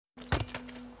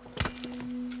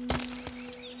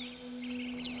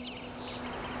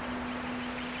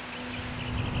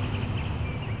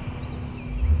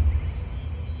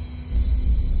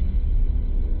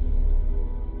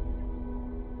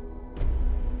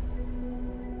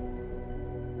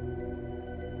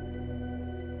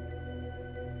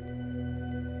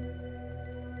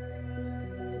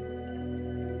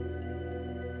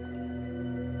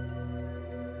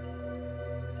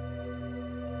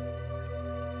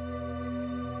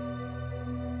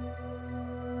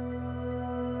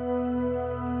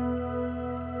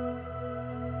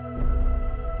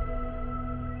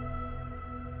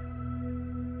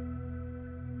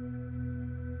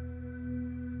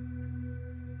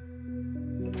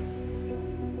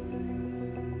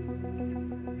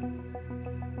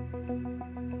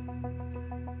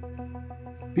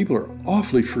People are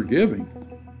awfully forgiving,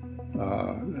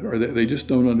 or they just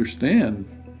don't understand,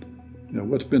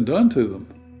 what's been done to them.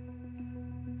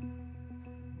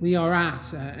 We are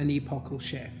at an epochal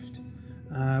shift.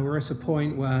 We're at a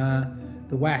point where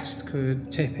the West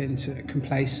could tip into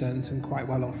complacent and quite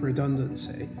well off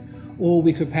redundancy, or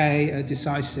we could play a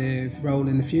decisive role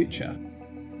in the future.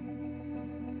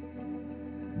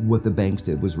 What the banks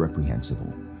did was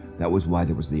reprehensible. That was why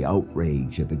there was the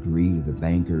outrage at the greed of the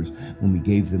bankers when we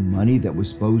gave them money that was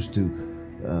supposed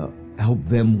to help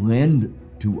them lend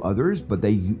to others, but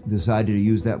they decided to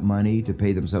use that money to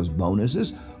pay themselves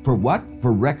bonuses. For what?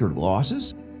 For record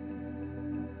losses?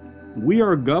 We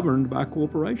are governed by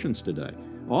corporations today,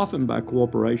 often by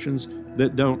corporations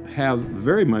that don't have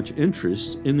very much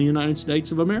interest in the United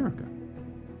States of America.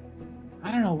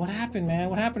 I don't know what happened, man.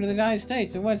 What happened to the United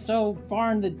States? It went so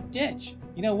far in the ditch.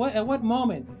 At what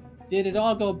moment did it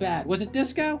all go bad? Was it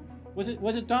disco? Was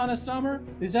it Donna Summer?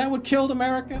 Is that what killed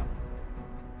America?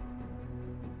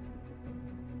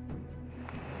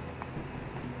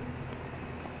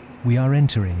 We are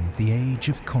entering the age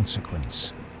of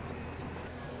consequence.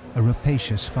 A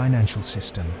rapacious financial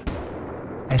system,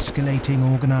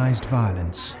 escalating organized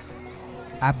violence,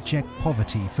 abject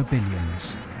poverty for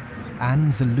billions,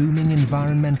 and the looming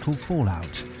environmental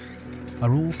fallout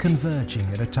are all converging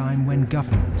at a time when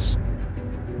governments,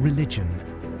 religion,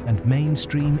 and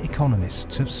mainstream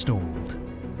economists have stalled.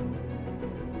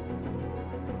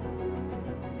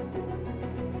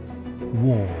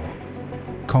 War,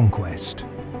 conquest,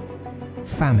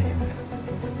 famine,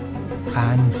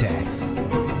 and death.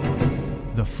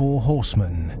 The four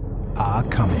horsemen are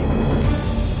coming.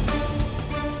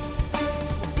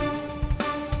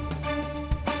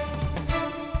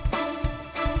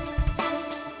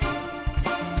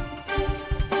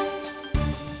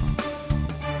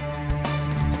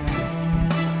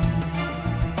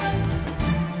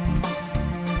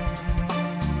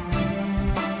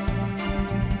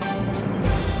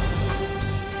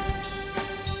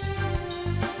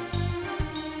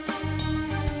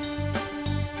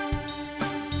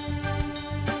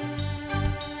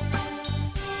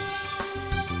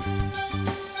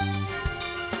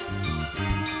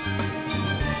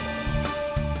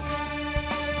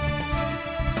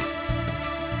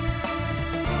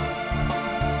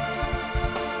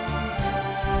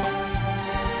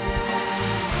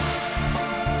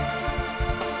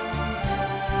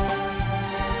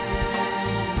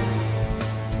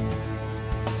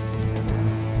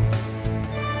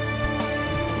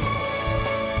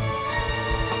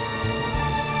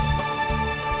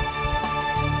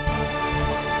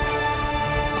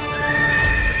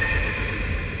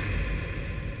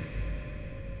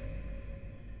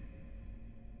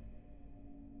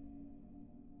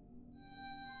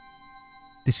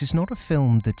 This is not a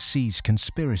film that sees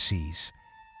conspiracies.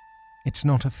 It's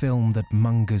not a film that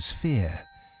mongers fear.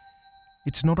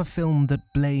 It's not a film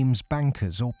that blames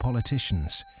bankers or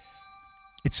politicians.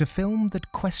 It's a film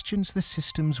that questions the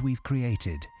systems we've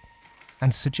created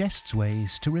and suggests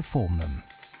ways to reform them.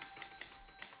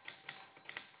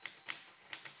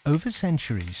 Over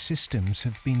centuries, systems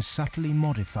have been subtly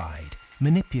modified,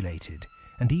 manipulated,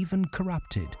 and even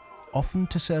corrupted, often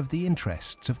to serve the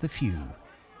interests of the few.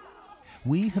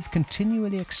 We have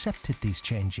continually accepted these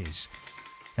changes,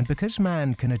 and because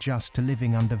man can adjust to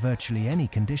living under virtually any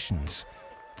conditions,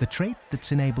 the trait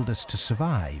that's enabled us to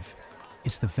survive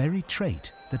is the very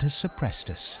trait that has suppressed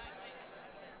us.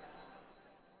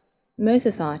 Most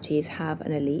societies have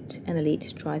an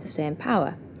elite tries to stay in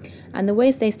power. And the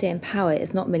ways they stay in power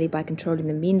is not merely by controlling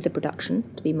the means of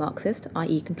production, to be Marxist,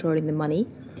 i.e. controlling the money,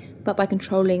 but by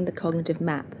controlling the cognitive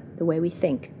map, the way we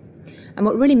think. And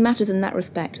what really matters in that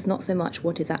respect is not so much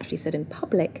what is actually said in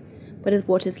public, but is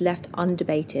what is left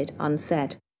undebated,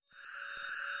 unsaid.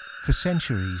 For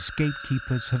centuries,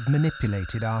 gatekeepers have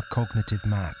manipulated our cognitive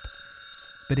map.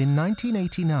 But in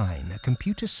 1989, a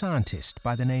computer scientist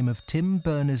by the name of Tim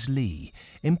Berners-Lee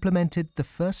implemented the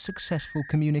first successful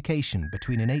communication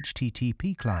between an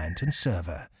HTTP client and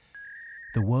server.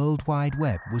 The World Wide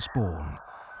Web was born.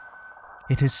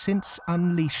 It has since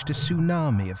unleashed a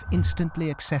tsunami of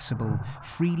instantly accessible,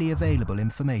 freely available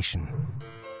information.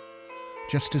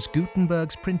 Just as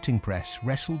Gutenberg's printing press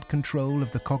wrestled control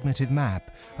of the cognitive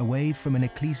map away from an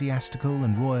ecclesiastical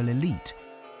and royal elite,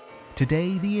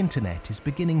 today the internet is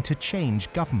beginning to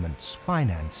change governments,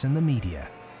 finance, and the media.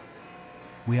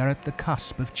 We are at the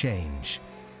cusp of change.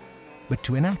 But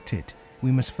to enact it,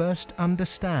 we must first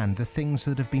understand the things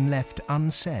that have been left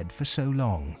unsaid for so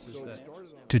long.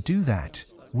 To do that,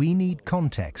 we need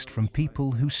context from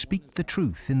people who speak the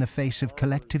truth in the face of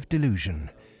collective delusion.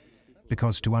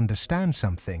 Because to understand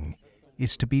something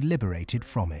is to be liberated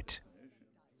from it.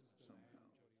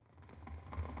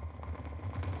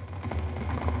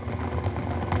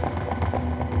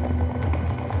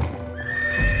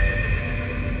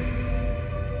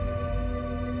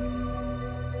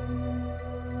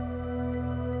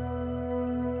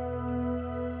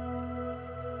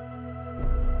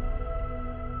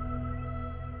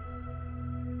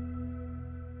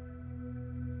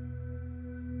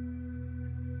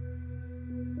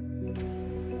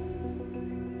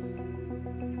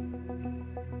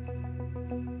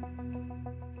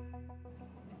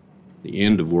 The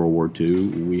end of World War II,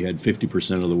 we had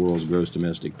 50% of the world's gross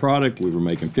domestic product. We were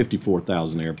making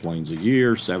 54,000 airplanes a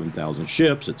year, 7,000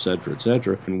 ships, et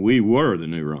cetera, and we were the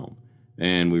new Rome.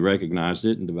 And we recognized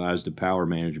it and devised a power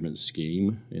management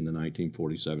scheme in the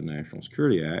 1947 National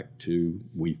Security Act to,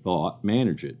 we thought,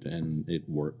 manage it. And it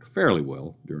worked fairly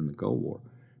well during the Cold War.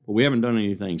 But we haven't done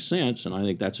anything since, and I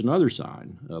think that's another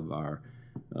sign of our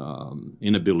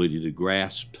inability to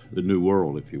grasp the new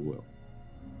world, if you will.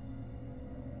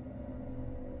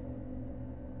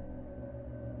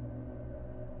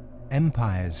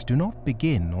 Empires do not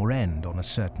begin or end on a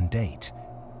certain date,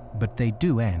 but they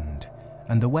do end,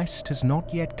 and the West has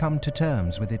not yet come to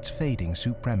terms with its fading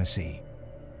supremacy.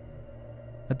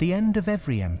 At the end of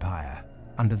every empire,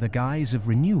 under the guise of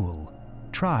renewal,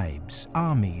 tribes,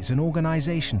 armies, and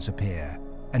organizations appear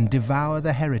and devour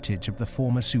the heritage of the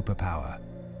former superpower,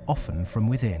 often from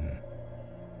within.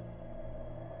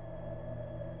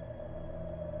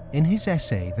 In his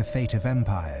essay, The Fate of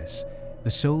Empires, the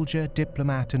soldier,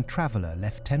 diplomat, and traveller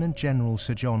Lieutenant General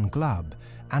Sir John Glubb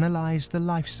analysed the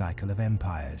life cycle of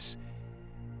empires.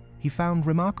 He found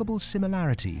remarkable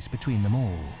similarities between them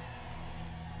all.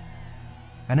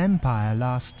 An empire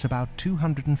lasts about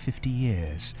 250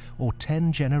 years, or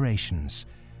 10 generations,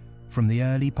 from the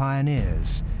early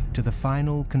pioneers to the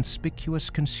final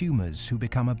conspicuous consumers who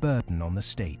become a burden on the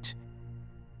state.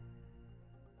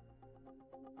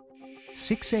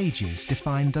 6 ages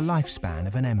defined the lifespan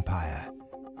of an empire.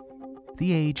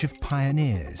 The age of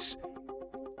pioneers,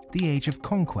 the age of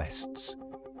conquests,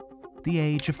 the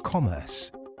age of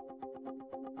commerce,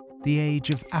 the age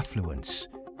of affluence,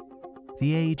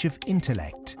 the age of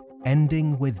intellect,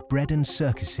 ending with bread and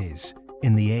circuses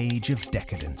in the age of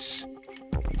decadence.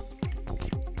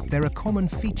 There are common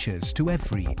features to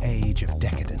every age of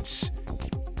decadence.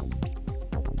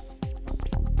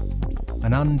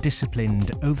 An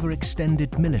undisciplined,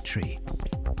 overextended military,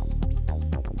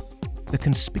 the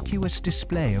conspicuous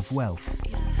display of wealth,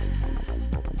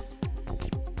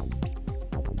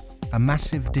 a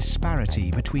massive disparity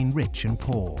between rich and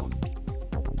poor,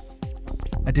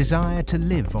 a desire to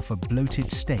live off a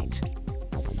bloated state,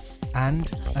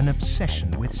 and an obsession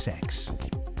with sex.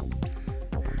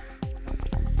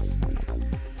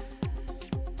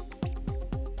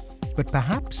 But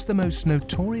perhaps the most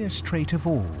notorious trait of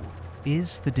all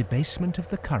is the debasement of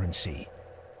the currency.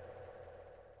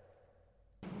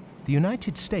 The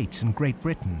United States and Great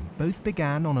Britain both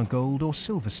began on a gold or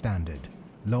silver standard,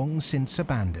 long since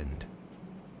abandoned.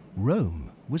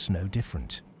 Rome was no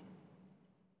different.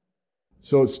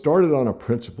 So it started on a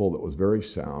principle that was very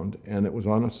sound, and it was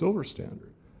on a silver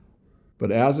standard.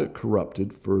 But as it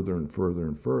corrupted further and further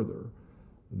and further,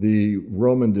 the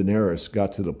Roman denarius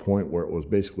got to the point where it was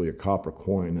basically a copper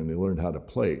coin, and they learned how to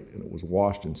plate, and it was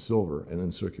washed in silver, and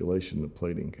in circulation the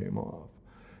plating came off.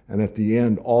 And at the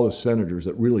end, all the senators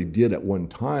that really did at one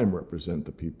time represent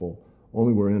the people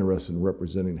only were interested in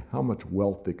representing how much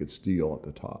wealth they could steal at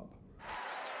the top.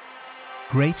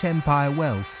 Great empire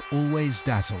wealth always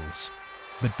dazzles,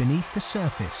 but beneath the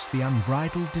surface, the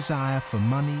unbridled desire for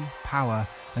money, power,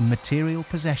 and material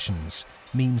possessions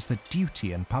means that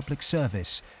duty and public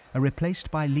service are replaced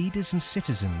by leaders and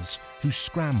citizens who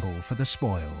scramble for the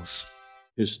spoils.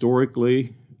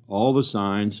 Historically, all the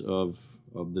signs of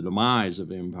the demise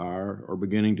of empire are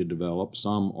beginning to develop.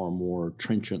 Some are more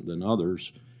trenchant than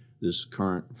others. This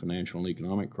current financial and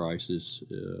economic crisis,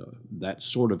 that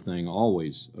sort of thing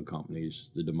always accompanies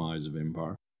the demise of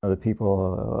empire. The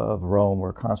people of Rome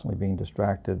were constantly being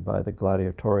distracted by the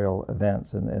gladiatorial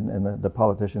events, and the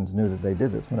politicians knew that they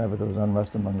did this. Whenever there was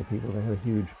unrest among the people, they had a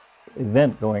huge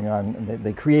event going on, and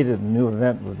they created a new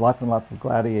event with lots and lots of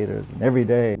gladiators, and every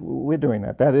day we're doing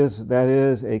that. That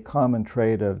is a common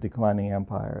trait of declining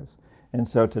empires. And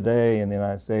so today in the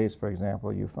United States, for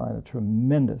example, you find a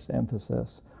tremendous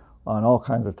emphasis on all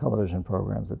kinds of television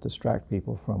programs that distract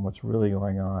people from what's really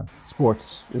going on.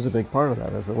 Sports is a big part of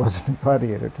that, as it was in the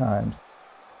gladiator times.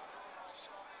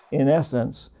 In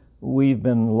essence, we've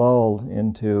been lulled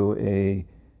into a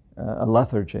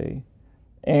lethargy,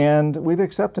 and we've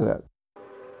accepted it.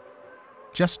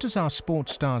 Just as our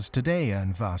sports stars today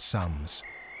earn vast sums,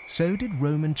 so did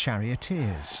Roman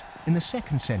charioteers. In the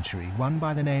 2nd century, one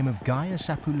by the name of Gaius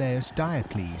Apuleius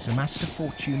Diocles amassed a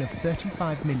fortune of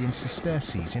 35 million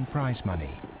sesterces in prize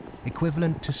money,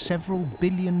 equivalent to several $1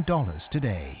 billion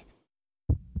today.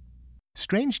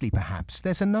 Strangely, perhaps,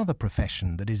 there's another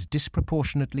profession that is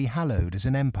disproportionately hallowed as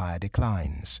an empire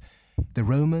declines. The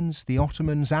Romans, the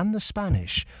Ottomans, and the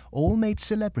Spanish all made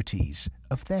celebrities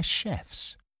of their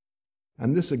chefs.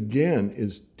 And this again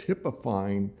is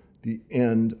typifying the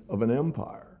end of an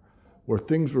empire, where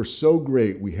things were so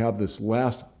great, we have this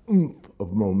last oomph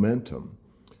of momentum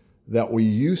that we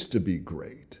used to be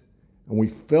great, and we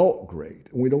felt great,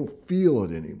 and we don't feel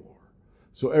it anymore.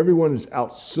 So everyone is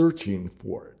out searching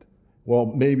for it. Well,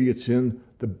 maybe it's in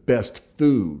the best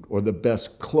food, or the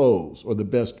best clothes, or the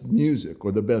best music,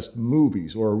 or the best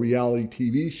movies, or a reality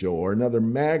TV show, or another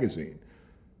magazine.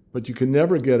 But you can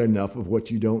never get enough of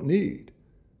what you don't need.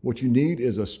 What you need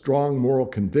is a strong moral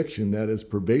conviction that is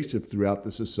pervasive throughout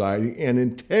the society, and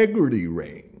integrity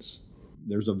reigns.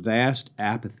 There's a vast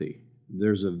apathy.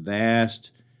 There's a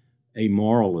vast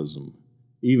amoralism,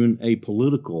 even a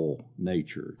political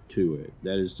nature to it.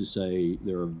 That is to say,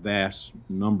 there are vast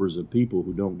numbers of people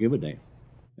who don't give a damn.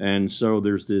 And so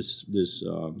there's this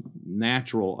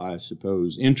natural, I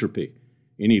suppose, entropy.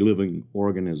 Any living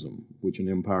organism, which an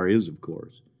empire is, of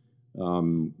course,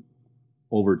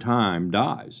 over time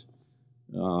dies.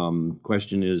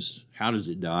 Question is, how does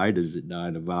it die? Does it die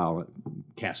in a violent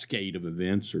cascade of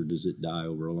events, or does it die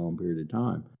over a long period of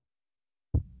time?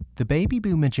 The baby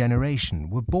boomer generation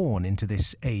were born into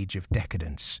this age of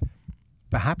decadence.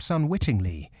 Perhaps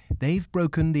unwittingly, they've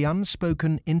broken the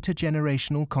unspoken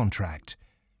intergenerational contract.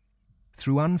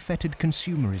 Through unfettered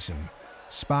consumerism,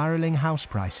 spiraling house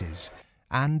prices,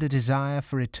 and a desire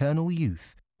for eternal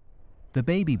youth, the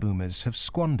baby boomers have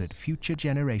squandered future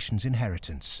generations'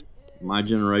 inheritance. My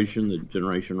generation, the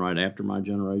generation right after my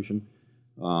generation,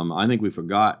 I think we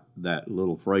forgot that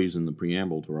little phrase in the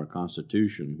preamble to our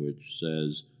Constitution, which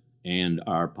says, "and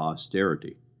our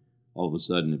posterity." All of a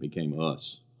sudden it became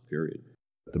us, period.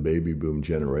 The baby boom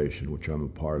generation, which I'm a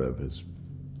part of, has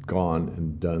gone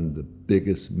and done the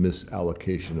biggest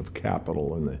misallocation of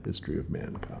capital in the history of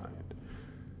mankind.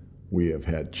 We have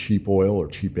had cheap oil, or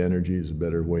cheap energy is a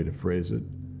better way to phrase it.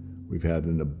 We've had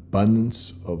an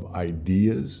abundance of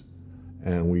ideas,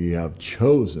 and we have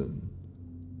chosen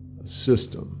a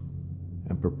system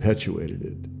and perpetuated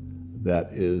it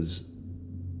that is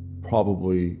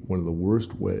probably one of the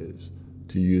worst ways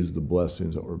to use the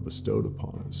blessings that were bestowed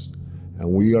upon us.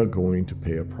 And we are going to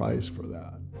pay a price for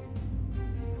that.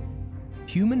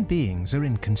 Human beings are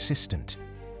inconsistent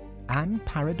and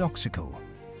paradoxical.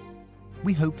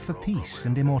 We hope for peace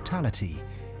and immortality,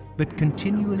 but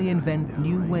continually invent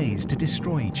new ways to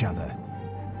destroy each other.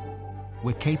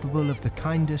 We're capable of the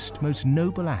kindest, most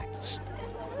noble acts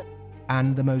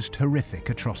and the most horrific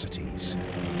atrocities.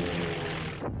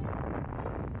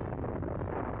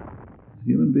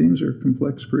 Human beings are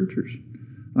complex creatures.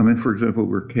 I mean, for example,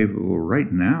 we're capable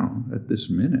right now, at this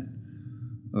minute,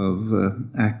 of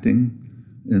acting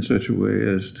in such a way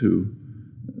as to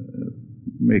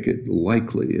make it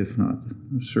likely, if not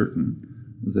certain,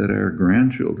 that our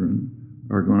grandchildren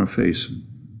are going to face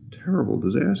terrible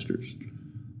disasters.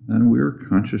 And we're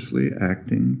consciously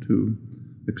acting to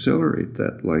accelerate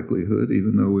that likelihood,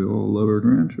 even though we all love our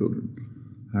grandchildren.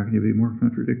 How can you be more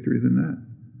contradictory than that?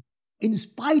 In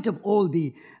spite of all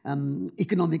the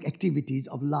economic activities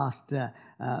of last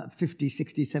 50,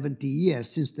 60, 70 years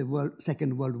since the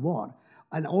Second World War,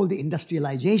 and all the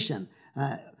industrialization,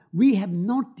 we have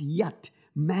not yet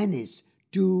managed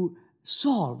to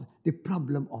solve the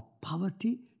problem of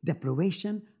poverty,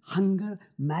 deprivation, hunger,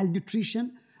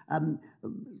 malnutrition.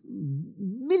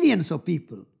 Millions of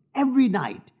people every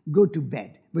night go to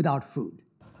bed without food.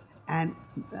 And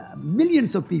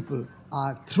millions of people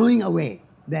are throwing away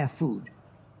their food.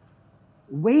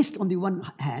 Waste on the one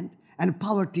hand, and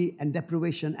poverty and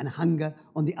deprivation and hunger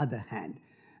on the other hand.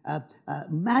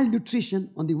 Malnutrition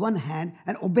on the one hand,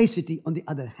 and obesity on the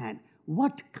other hand.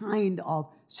 What kind of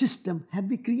system have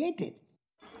we created?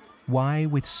 Why,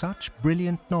 with such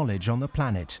brilliant knowledge on the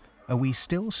planet, are we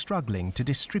still struggling to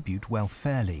distribute wealth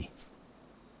fairly?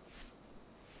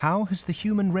 How has the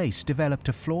human race developed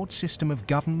a flawed system of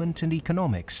government and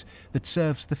economics that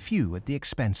serves the few at the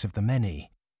expense of the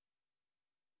many?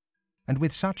 And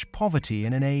with such poverty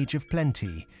in an age of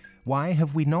plenty, why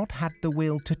have we not had the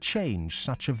will to change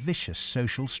such a vicious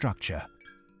social structure?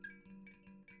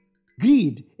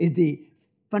 Greed is the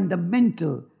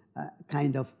fundamental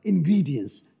kind of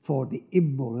ingredients for the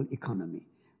immoral economy.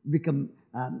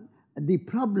 The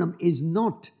problem is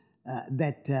not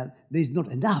that there is not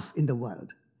enough in the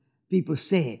world. People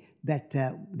say that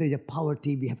there is a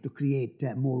poverty, we have to create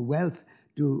more wealth.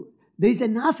 There is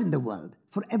enough in the world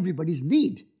for everybody's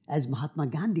need, as Mahatma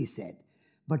Gandhi said,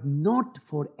 but not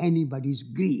for anybody's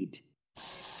greed.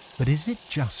 But is it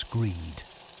just greed,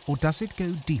 or does it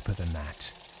go deeper than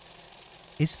that?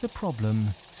 Is the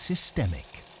problem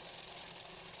systemic?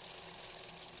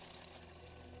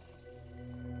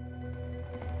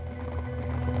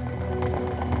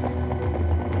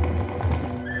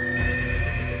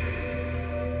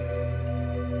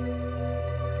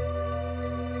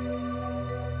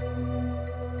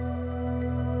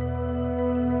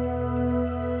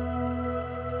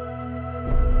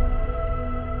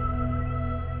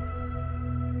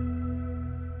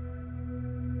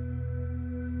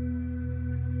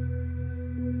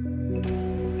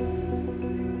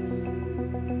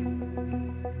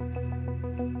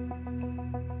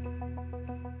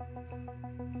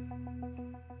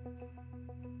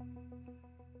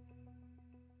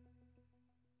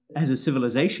 As a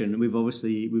civilization, we've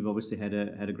obviously had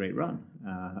a great run.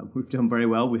 We've done very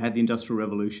well. We had the Industrial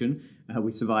Revolution.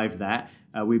 We survived that.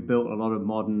 We've built a lot of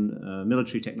modern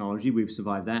military technology. We've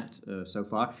survived that so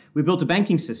far. We built a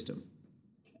banking system,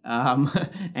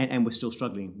 and we're still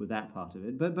struggling with that part of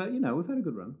it. But you know, we've had a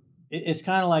good run. It's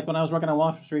kind of like when I was working on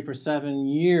Wall Street for 7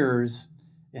 years.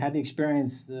 I had the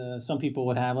experience some people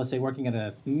would have. Let's say working at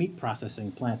a meat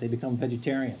processing plant, they become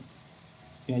vegetarian.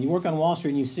 You know, you work on Wall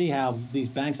Street and you see how these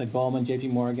banks like Goldman, JP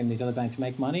Morgan, these other banks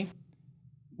make money.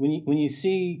 When you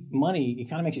see money, it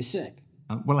kind of makes you sick.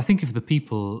 Well, I think if the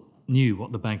people knew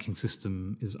what the banking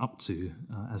system is up to,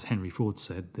 as Henry Ford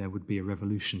said, there would be a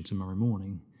revolution tomorrow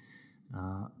morning.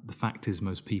 The fact is,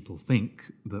 most people think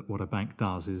that what a bank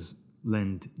does is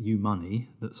lend you money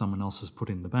that someone else has put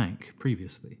in the bank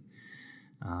previously.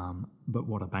 But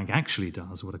what a bank actually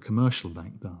does, what a commercial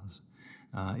bank does,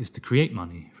 is to create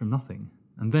money from nothing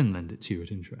and then lend it to you at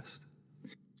interest.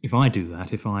 If I do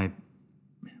that, if I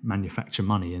manufacture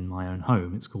money in my own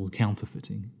home, it's called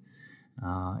counterfeiting.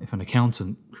 If an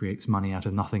accountant creates money out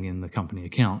of nothing in the company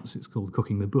accounts, it's called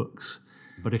cooking the books.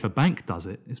 But if a bank does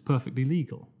it, it's perfectly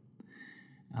legal.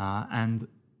 And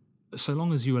so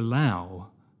long as you allow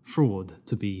fraud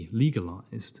to be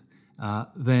legalized,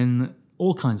 then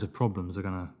all kinds of problems are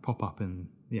going to pop up in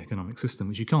the economic system,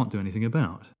 which you can't do anything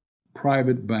about.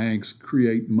 Private banks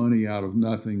create money out of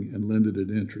nothing and lend it at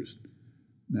interest.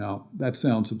 Now, that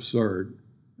sounds absurd.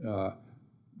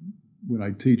 When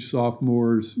I teach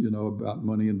sophomores, about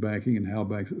money and banking and how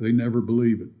banks, they never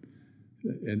believe it.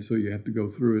 And so you have to go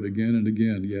through it again and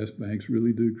again. Yes, banks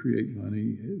really do create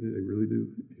money. They really do.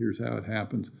 Here's how it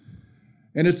happens.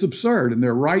 And it's absurd, and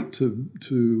they're right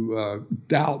to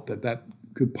doubt that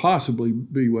could possibly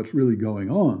be what's really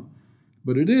going on.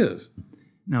 But it is.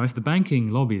 Now, if the banking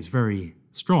lobby is very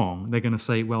strong, they're going to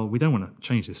say, well, we don't want to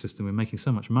change this system. We're making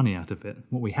so much money out of it.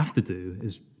 What we have to do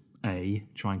is, A,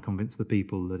 try and convince the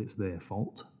people that it's their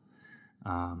fault,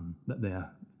 that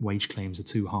their wage claims are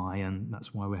too high, and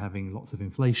that's why we're having lots of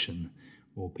inflation,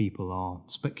 or people are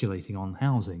speculating on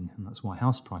housing, and that's why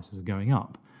house prices are going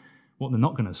up. What they're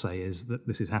not going to say is that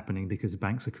this is happening because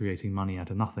banks are creating money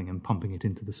out of nothing and pumping it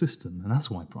into the system, and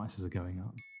that's why prices are going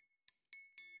up.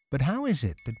 But how is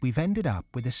it that we've ended up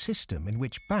with a system in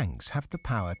which banks have the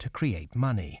power to create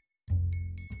money?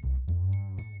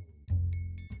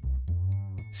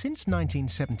 Since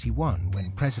 1971,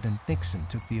 when President Nixon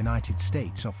took the United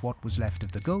States off what was left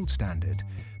of the gold standard,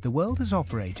 the world has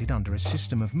operated under a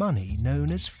system of money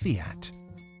known as fiat.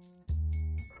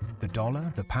 The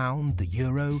dollar, the pound, the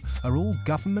euro are all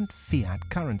government fiat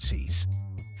currencies.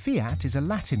 Fiat is a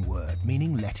Latin word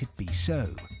meaning let it be so.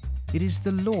 It is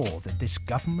the law that this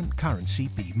government currency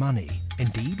be money.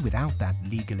 Indeed, without that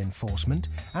legal enforcement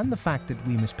and the fact that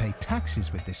we must pay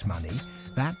taxes with this money,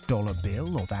 that dollar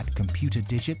bill or that computer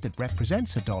digit that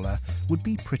represents a dollar would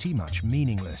be pretty much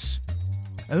meaningless.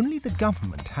 Only the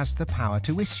government has the power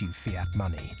to issue fiat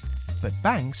money, but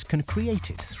banks can create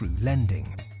it through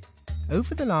lending.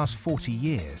 Over the last 40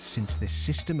 years, since this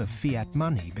system of fiat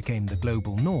money became the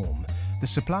global norm, the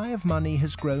supply of money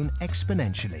has grown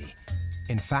exponentially.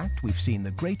 In fact, we've seen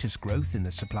the greatest growth in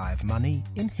the supply of money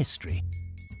in history.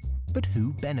 But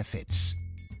who benefits?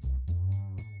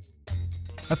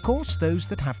 Of course, those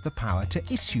that have the power to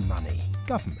issue money,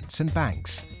 governments and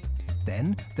banks.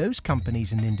 Then, those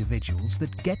companies and individuals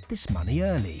that get this money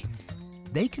early.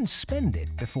 They can spend it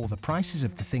before the prices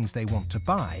of the things they want to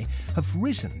buy have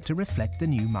risen to reflect the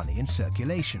new money in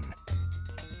circulation.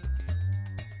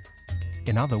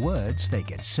 In other words, they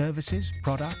get services,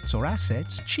 products or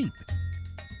assets cheap.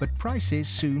 but prices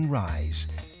soon rise.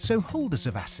 So holders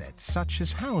of assets such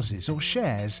as houses or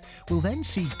shares will then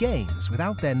see gains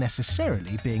without there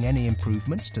necessarily being any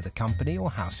improvements to the company or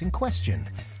house in question.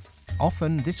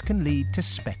 Often this can lead to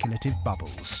speculative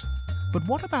bubbles. But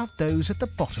what about those at the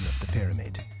bottom of the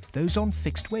pyramid? Those on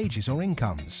fixed wages or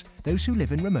incomes, those who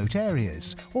live in remote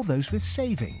areas, or those with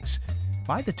savings?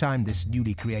 By the time this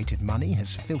newly created money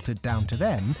has filtered down to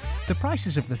them, the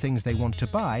prices of the things they want to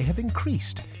buy have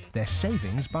increased. Their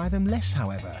savings buy them less,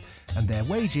 however, and their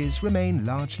wages remain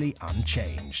largely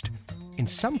unchanged. In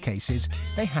some cases,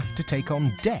 they have to take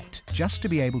on debt just to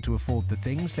be able to afford the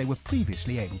things they were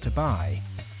previously able to buy,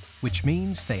 which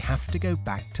means they have to go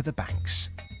back to the banks.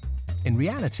 In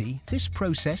reality, this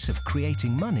process of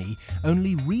creating money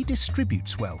only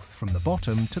redistributes wealth from the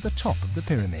bottom to the top of the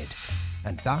pyramid,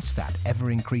 and thus that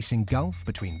ever-increasing gulf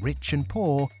between rich and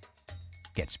poor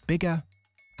gets bigger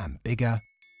and bigger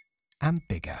and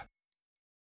bigger.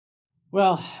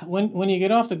 Well, when you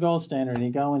get off the gold standard and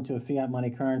you go into a fiat money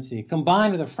currency,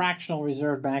 combined with a fractional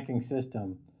reserve banking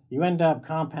system, you end up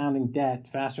compounding debt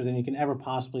faster than you can ever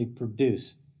possibly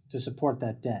produce to support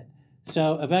that debt.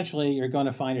 So eventually you're going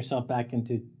to find yourself back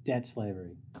into debt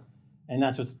slavery. And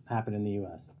that's what's happened in the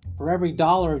U.S. For every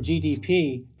dollar of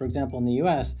GDP, for example, in the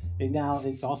U.S.,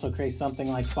 it also creates something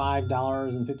like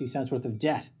 $5.50 worth of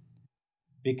debt.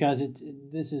 Because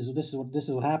this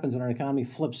is what happens when our economy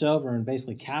flips over and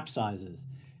basically capsizes.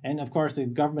 And of course, the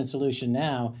government solution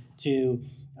now to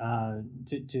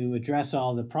address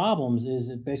all the problems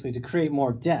is basically to create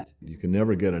more debt. You can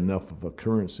never get enough of a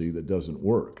currency that doesn't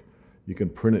work. You can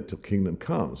print it till kingdom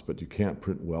comes, but you can't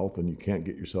print wealth, and you can't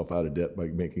get yourself out of debt by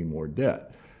making more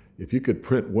debt. If you could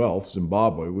print wealth,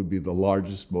 Zimbabwe would be the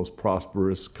largest, most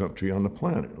prosperous country on the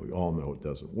planet. We all know it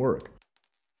doesn't work.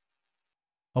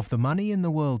 Of the money in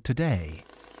the world today,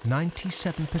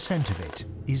 97% of it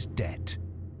is debt.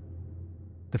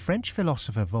 The French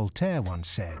philosopher Voltaire once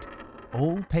said,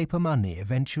 "All paper money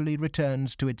eventually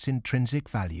returns to its intrinsic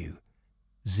value,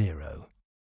 zero."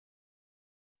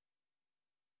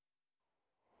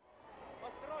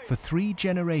 For 3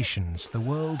 generations, the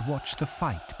world watched the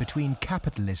fight between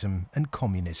capitalism and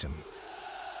communism.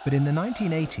 But in the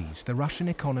 1980s, the Russian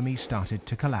economy started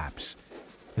to collapse.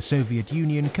 The Soviet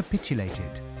Union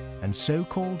capitulated, and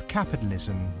so-called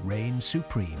capitalism reigned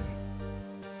supreme.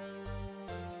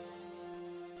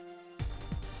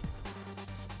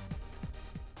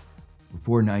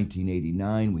 Before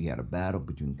 1989, we had a battle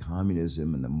between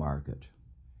communism and the market.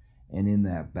 And in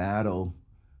that battle,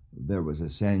 there was a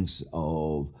sense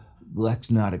of,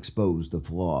 let's not expose the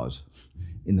flaws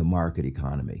in the market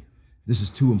economy. This is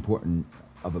too important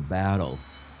of a battle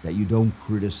that you don't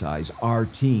criticize our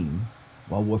team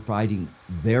while we're fighting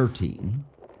their team.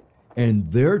 And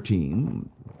their team,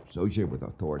 associated with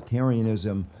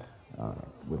authoritarianism,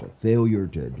 with a failure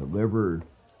to deliver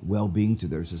well-being to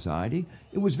their society,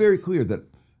 it was very clear that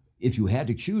if you had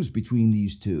to choose between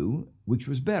these two, which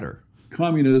was better?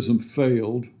 Communism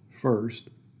failed first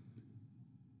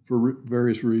for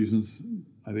various reasons.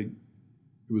 I think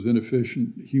it was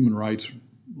inefficient, human rights,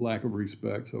 lack of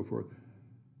respect, so forth.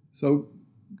 So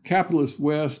capitalist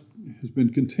West has been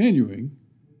continuing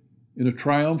in a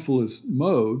triumphalist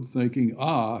mode, thinking,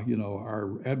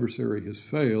 our adversary has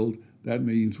failed. That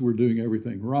means we're doing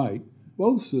everything right.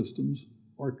 Both systems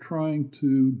are trying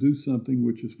to do something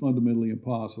which is fundamentally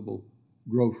impossible,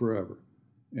 grow forever.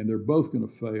 And they're both going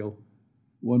to fail.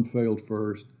 One failed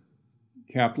first.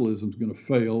 Capitalism's going to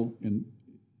fail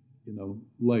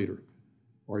later,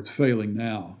 or it's failing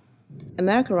now.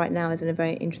 America right now is in a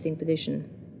very interesting position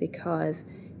because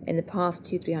in the past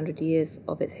 200-300 years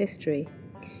of its history,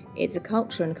 it's a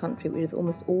culture and country which has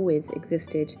almost always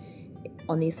existed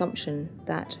on the assumption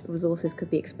that resources could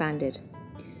be expanded.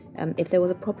 If there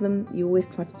was a problem, you always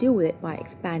try to deal with it by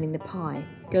expanding the pie.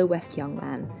 Go west, young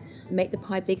man. Make the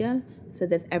pie bigger so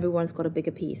that everyone's got a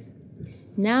bigger piece.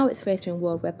 Now it's faced in a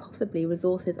world where possibly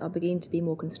resources are beginning to be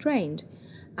more constrained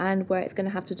and where it's going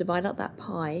to have to divide up that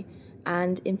pie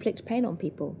and inflict pain on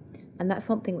people. And that's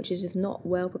something which it is not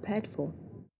well prepared for.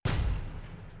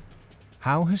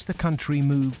 How has the country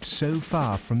moved so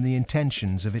far from the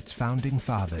intentions of its founding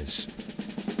fathers?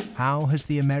 How has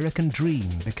the American dream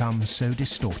become so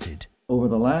distorted? Over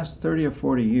the last 30 or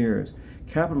 40 years,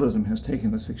 capitalism has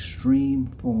taken this extreme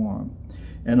form.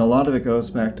 And a lot of it goes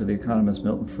back to the economist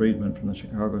Milton Friedman from the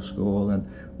Chicago School and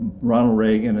Ronald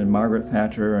Reagan and Margaret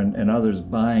Thatcher and others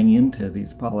buying into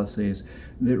these policies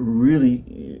that really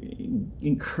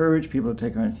encourage people to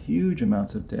take on huge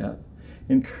amounts of debt,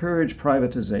 encourage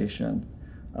privatization,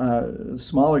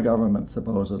 smaller government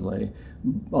supposedly,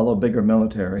 although bigger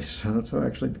military, so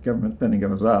actually the government spending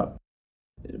goes up.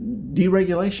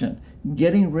 Deregulation,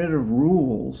 getting rid of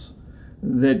rules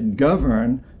that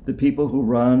govern the people who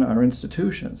run our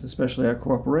institutions, especially our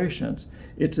corporations.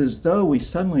 It's as though we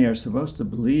suddenly are supposed to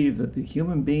believe that the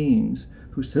human beings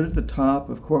who sit at the top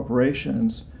of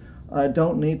corporations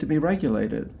don't need to be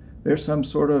regulated. They're some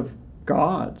sort of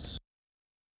gods.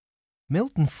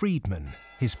 Milton Friedman,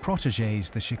 his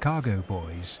protégés the Chicago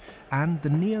Boys, and the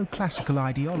neoclassical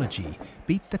ideology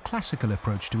beat the classical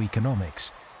approach to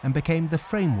economics and became the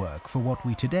framework for what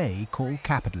we today call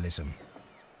capitalism.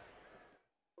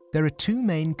 There are two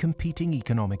main competing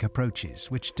economic approaches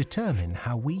which determine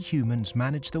how we humans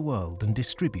manage the world and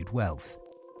distribute wealth.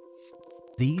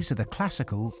 These are the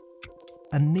classical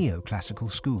and neoclassical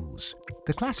schools.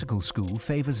 The classical school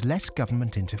favours less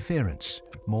government interference,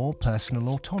 more personal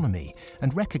autonomy,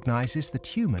 and recognises that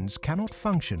humans cannot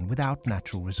function without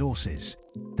natural resources.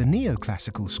 The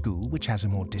neoclassical school, which has a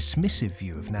more dismissive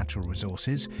view of natural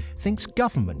resources, thinks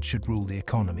government should rule the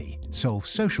economy, solve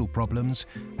social problems,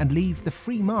 and leave the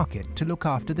free market to look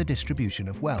after the distribution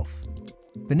of wealth.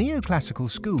 The neoclassical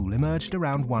school emerged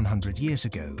around 100 years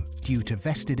ago due to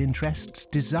vested interests'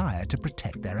 desire to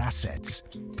protect their assets.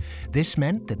 This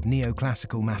meant that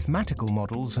neoclassical mathematical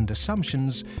models and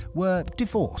assumptions were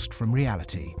divorced from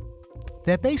reality.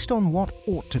 They're based on what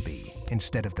ought to be,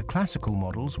 instead of the classical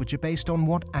models which are based on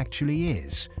what actually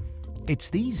is.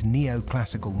 It's these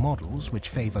neoclassical models, which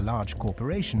favour large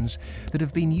corporations, that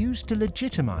have been used to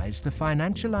legitimise the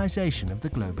financialisation of the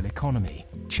global economy.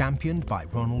 Championed by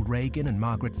Ronald Reagan and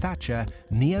Margaret Thatcher,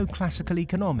 neoclassical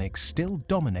economics still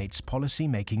dominates policy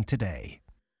making today.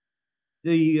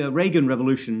 The Reagan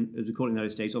Revolution, as we call it in the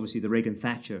United States, obviously the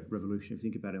Reagan-Thatcher Revolution, if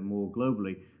you think about it more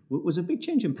globally, was a big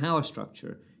change in power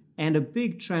structure and a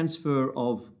big transfer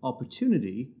of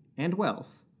opportunity and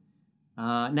wealth.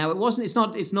 Now, it's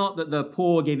not that the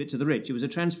poor gave it to the rich. It was a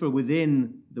transfer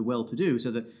within the well-to-do.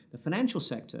 So the financial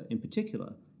sector, in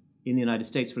particular, in the United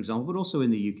States, for example, but also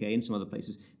in the UK and some other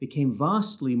places, became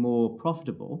vastly more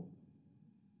profitable.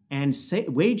 And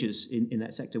wages in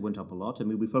that sector went up a lot. I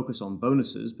mean, we focus on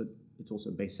bonuses, but it's also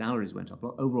base salaries went up a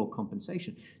lot, overall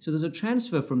compensation. So there's a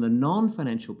transfer from the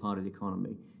non-financial part of the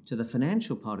economy to the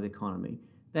financial part of the economy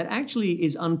that actually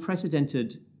is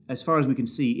unprecedented as far as we can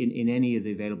see in any of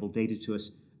the available data to us.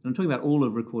 And I'm talking about all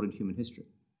of recorded human history.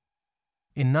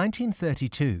 In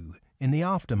 1932, in the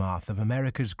aftermath of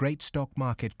America's great stock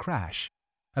market crash,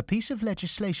 a piece of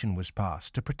legislation was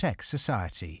passed to protect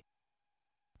society.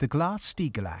 The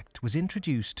Glass-Steagall Act was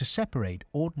introduced to separate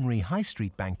ordinary high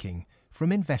street banking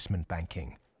from investment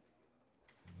banking.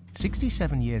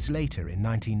 67 years later, in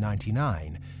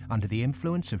 1999, under the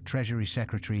influence of Treasury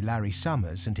Secretary Larry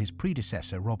Summers and his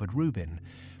predecessor Robert Rubin,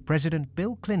 President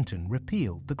Bill Clinton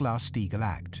repealed the Glass-Steagall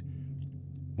Act.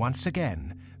 Once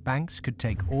again, banks could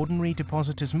take ordinary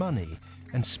depositors' money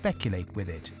and speculate with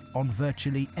it on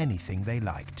virtually anything they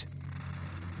liked.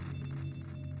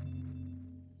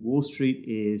 Wall Street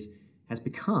has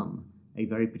become a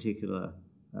very particular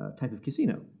type of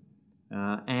casino.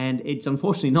 And it's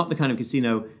unfortunately not the kind of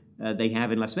casino they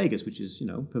have in Las Vegas, which is,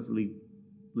 perfectly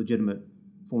legitimate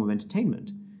form of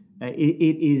entertainment.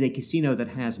 It is a casino that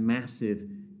has massive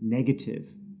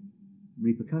negative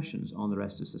repercussions on the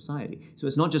rest of society. So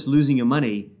it's not just losing your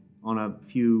money on a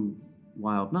few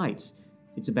wild nights.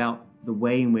 It's about the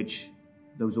way in which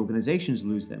those organizations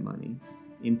lose their money,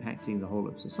 impacting the whole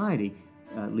of society,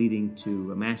 leading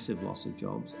to a massive loss of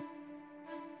jobs.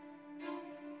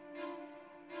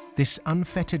 This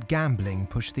unfettered gambling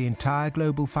pushed the entire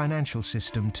global financial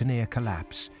system to near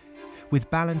collapse. With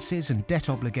balances and debt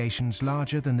obligations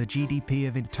larger than the GDP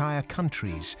of entire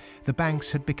countries, the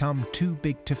banks had become too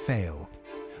big to fail.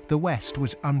 The West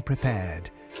was unprepared,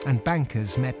 and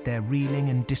bankers met their reeling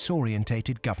and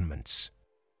disorientated governments.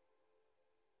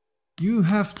 You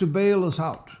have to bail us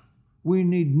out. We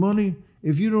need money.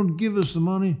 If you don't give us the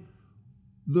money,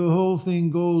 the whole thing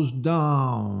goes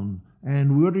down.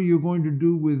 And what are you going to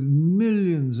do with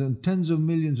millions and tens of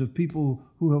millions of people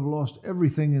who have lost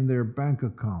everything in their bank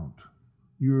account?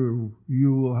 You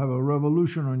will have a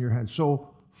revolution on your hands. So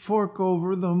fork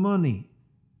over the money.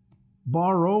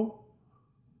 Borrow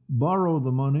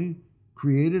the money,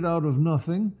 create it out of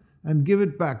nothing, and give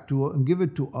it back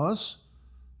to us,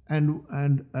 and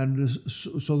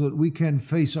so that we can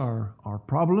face our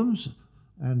problems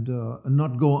and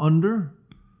not go under,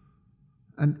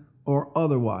 or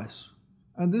otherwise.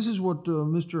 And this is what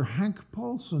Mr. Hank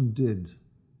Paulson did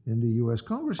in the U.S.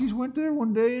 Congress. He went there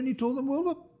one day and he told them, well,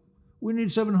 look, we need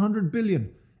 $700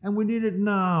 billion, and we need it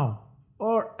now,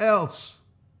 or else.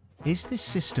 Is this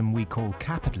system we call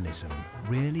capitalism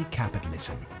really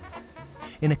capitalism?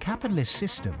 In a capitalist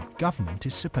system, government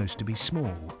is supposed to be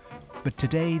small. But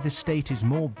today the state is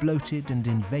more bloated and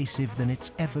invasive than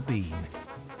it's ever been.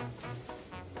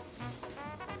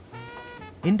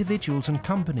 Individuals and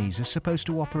companies are supposed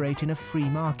to operate in a free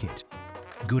market.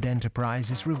 Good enterprise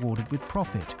is rewarded with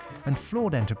profit, and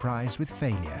flawed enterprise with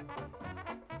failure.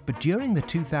 But during the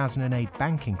 2008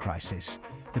 banking crisis,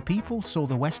 the people saw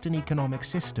the Western economic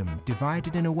system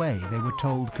divided in a way they were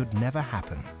told could never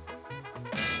happen.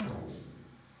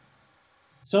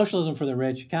 Socialism for the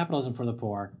rich, capitalism for the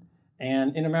poor.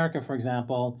 And in America, for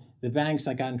example, the banks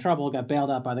that got in trouble got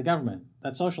bailed out by the government.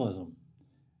 That's socialism.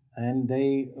 And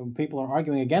people are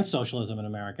arguing against socialism in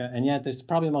America, and yet it's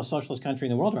probably the most socialist country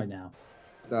in the world right now.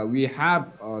 We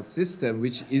have a system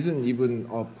which isn't even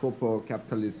a proper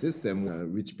capitalist system.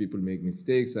 Rich people make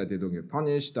mistakes, they don't get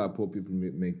punished. Poor people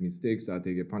make mistakes,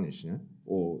 they get punished. Yeah?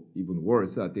 Or even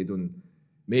worse, they don't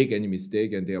make any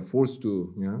mistake and they are forced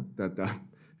to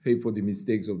pay for the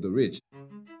mistakes of the rich.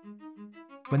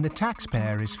 When the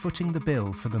taxpayer is footing the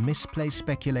bill for the misplaced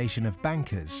speculation of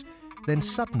bankers, then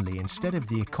suddenly, instead of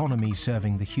the economy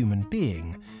serving the human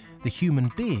being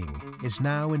is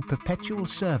now in perpetual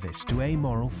service to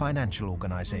amoral financial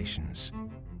organizations.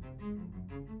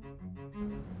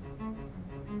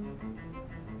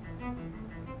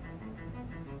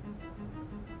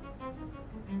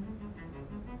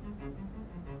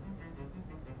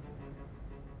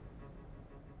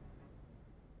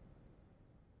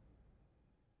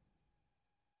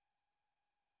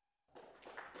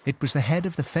 It was the head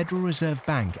of the Federal Reserve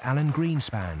Bank, Alan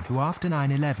Greenspan, who after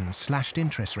 9/11 slashed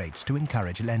interest rates to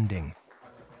encourage lending.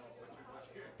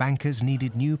 Bankers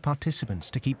needed new participants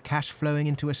to keep cash flowing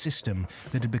into a system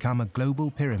that had become a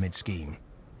global pyramid scheme.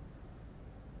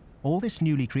 All this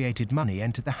newly created money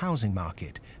entered the housing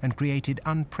market and created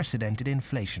unprecedented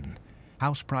inflation.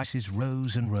 House prices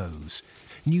rose and rose.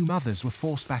 New mothers were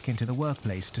forced back into the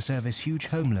workplace to service huge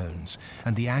home loans,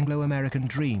 and the Anglo-American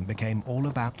dream became all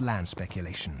about land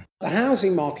speculation. The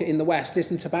housing market in the West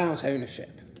isn't about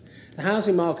ownership. The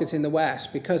housing market in the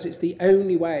West, because it's the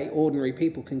only way ordinary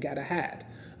people can get ahead,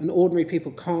 and ordinary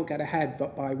people can't get ahead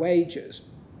but by wages.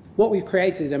 What we've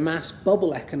created is a mass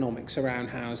bubble economics around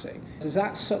housing. As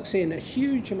that sucks in a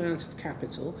huge amount of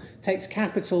capital, takes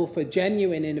capital for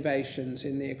genuine innovations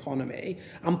in the economy,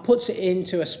 and puts it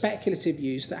into a speculative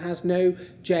use that has no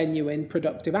genuine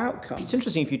productive outcome. It's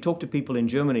interesting, if you talk to people in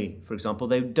Germany, for example,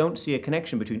 they don't see a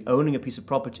connection between owning a piece of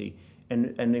property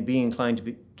and being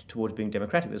inclined towards being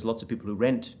democratic. There's lots of people who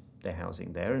rent their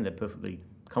housing there, and they're perfectly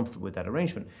comfortable with that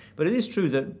arrangement. But it is true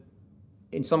that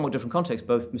in somewhat different contexts,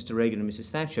 both Mr. Reagan and Mrs.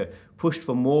 Thatcher pushed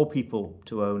for more people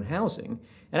to own housing.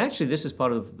 And actually, this is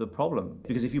part of the problem,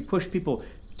 because if you push people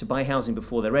to buy housing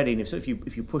before they're ready, and if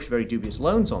you push very dubious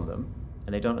loans on them,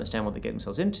 and they don't understand what they get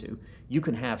themselves into, you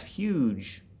can have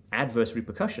huge adverse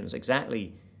repercussions,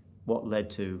 exactly what led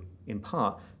to, in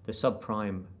part, the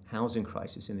subprime housing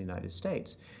crisis in the United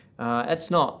States.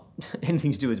 That's not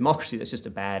anything to do with democracy, that's just a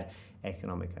bad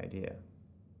economic idea.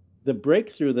 The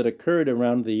breakthrough that occurred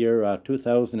around the year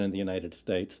 2000 in the United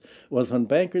States was when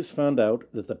bankers found out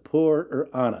that the poor are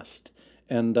honest.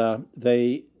 And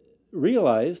they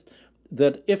realized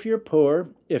that if you're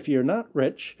poor, if you're not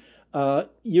rich,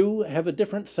 you have a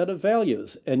different set of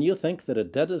values. And you think that a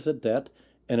debt is a debt,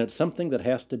 and it's something that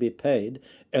has to be paid.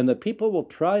 And that people will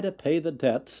try to pay the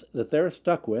debts that they're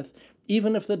stuck with,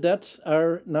 even if the debts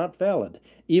are not valid,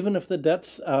 even if the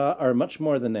debts are much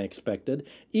more than they expected,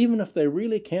 even if they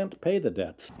really can't pay the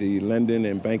debts. The lending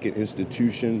and banking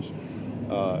institutions,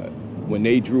 when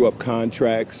they drew up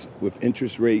contracts with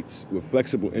interest rates, with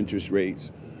flexible interest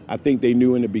rates, I think they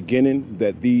knew in the beginning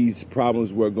that these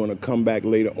problems were going to come back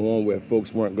later on, where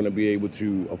folks weren't going to be able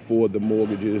to afford the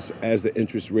mortgages as the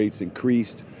interest rates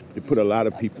increased. It put a lot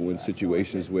of people in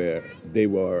situations where they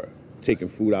were taking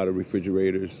food out of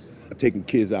refrigerators, taking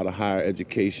kids out of higher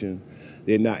education.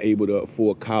 They're not able to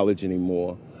afford college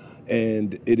anymore.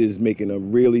 And it is making a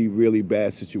really, really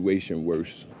bad situation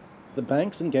worse. The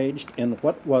banks engaged in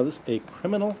what was a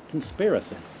criminal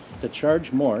conspiracy to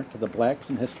charge more to the blacks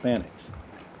and Hispanics.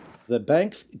 The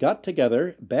banks got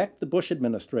together, backed the Bush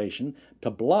administration to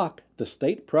block the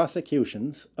state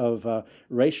prosecutions of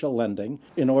racial lending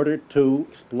in order to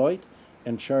exploit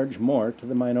and charge more to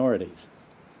the minorities.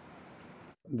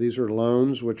 These are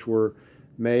loans which were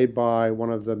made by one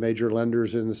of the major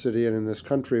lenders in the city and in this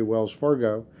country, Wells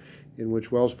Fargo, in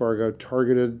which Wells Fargo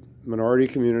targeted minority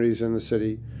communities in the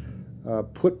city,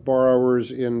 put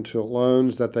borrowers into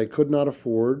loans that they could not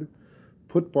afford,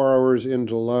 put borrowers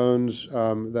into loans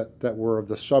that were of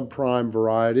the subprime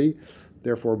variety,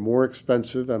 therefore more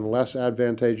expensive and less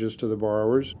advantageous to the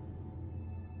borrowers.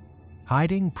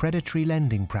 Hiding predatory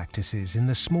lending practices in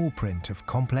the small print of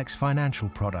complex financial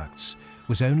products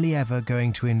was only ever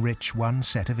going to enrich one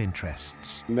set of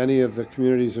interests. Many of the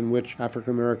communities in which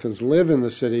African Americans live in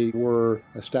the city were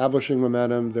establishing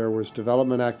momentum. There was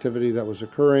development activity that was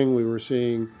occurring. We were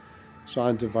seeing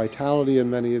signs of vitality in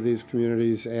many of these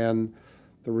communities, and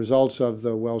the results of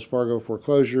the Wells Fargo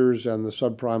foreclosures and the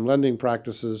subprime lending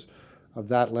practices of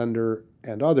that lender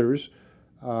and others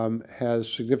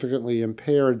has significantly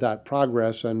impaired that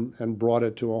progress and brought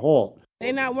it to a halt.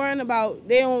 They're not worrying about,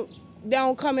 they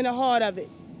don't come in the heart of it.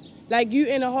 Like, you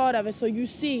in the heart of it, so you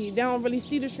see. They don't really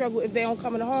see the struggle if they don't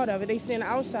come in the heart of it. They see the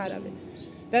outside of it.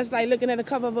 That's like looking at the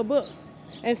cover of a book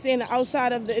and seeing the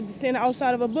outside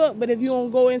of a book, but if you don't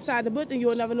go inside the book, then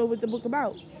you'll never know what the book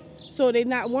about. So they're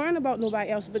not worrying about nobody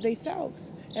else but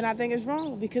themselves. And I think it's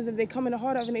wrong, because if they come in the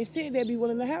heart of it and they see it, they'll be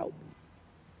willing to help.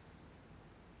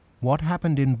 What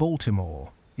happened in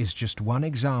Baltimore is just one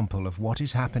example of what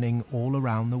is happening all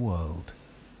around the world.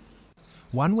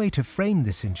 One way to frame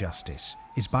this injustice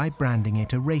is by branding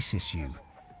it a race issue.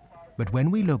 But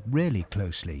when we look really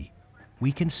closely,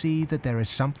 we can see that there is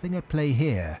something at play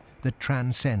here that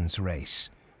transcends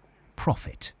race: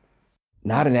 profit.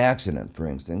 Not an accident, for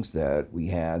instance, that we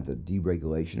had the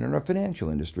deregulation in our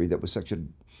financial industry that was such a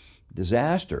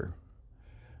disaster.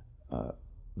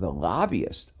 The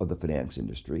lobbyists of the finance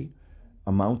industry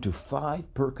amount to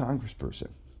 5 per congressperson.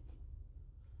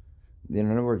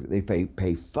 In other words, they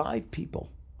pay 5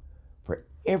 people for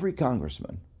every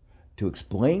congressman to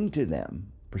explain to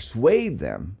them, persuade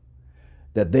them,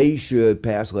 that they should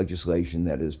pass legislation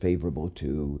that is favorable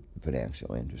to the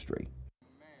financial industry.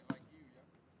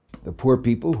 The poor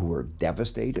people who are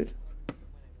devastated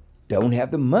don't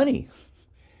have the money.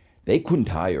 They couldn't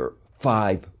hire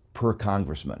 5 per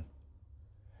congressman.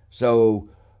 So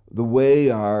the way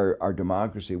our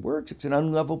democracy works, it's an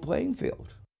unlevel playing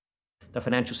field. The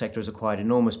financial sector has acquired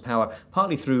enormous power,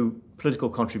 partly through political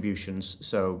contributions,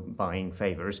 so buying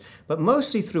favors, but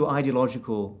mostly through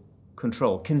ideological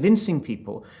control, convincing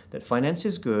people that finance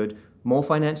is good, more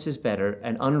finance is better,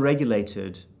 and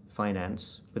unregulated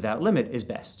finance without limit is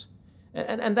best.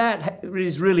 And that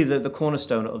is really the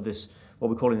cornerstone of this, what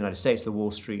we call in the United States, the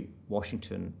Wall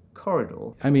Street-Washington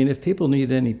corridor. I mean, if people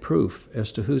need any proof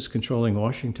as to who's controlling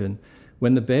Washington,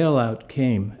 when the bailout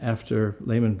came after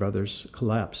Lehman Brothers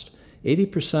collapsed,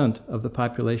 80% of the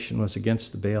population was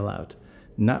against the bailout.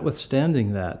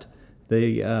 Notwithstanding that,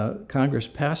 Congress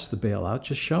passed the bailout,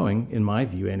 just showing, in my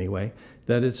view anyway,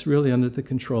 that it's really under the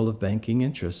control of banking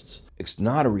interests. It's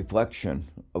not a reflection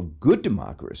of good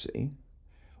democracy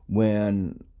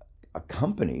when a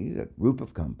company, a group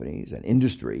of companies, an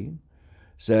industry,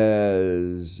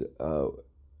 says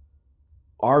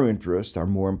our interests are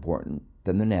more important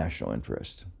than the national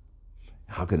interest.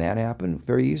 How can that happen?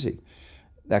 Very easy.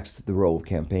 That's the role of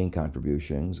campaign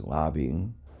contributions,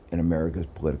 lobbying, in America's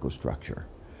political structure.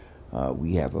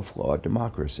 We have a flawed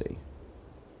democracy.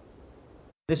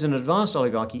 This is an advanced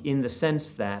oligarchy in the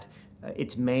sense that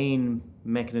its main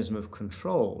mechanism of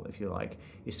control, if you like,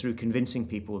 is through convincing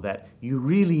people that you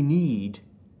really need,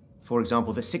 for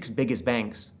example, the 6 biggest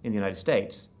banks in the United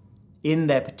States in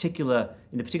the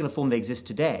particular form they exist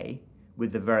today,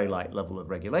 with the very light level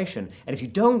of regulation. And if you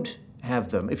don't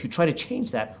have them, if you try to change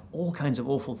that, all kinds of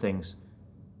awful things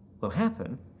will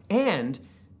happen. And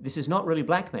this is not really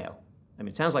blackmail. I mean,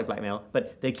 it sounds like blackmail,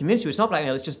 but they convince you it's not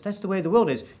blackmail, it's just that's the way the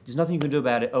world is. There's nothing you can do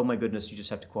about it. Oh my goodness, you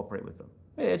just have to cooperate with them.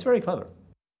 It's very clever.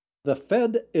 The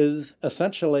Fed is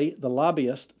essentially the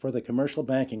lobbyist for the commercial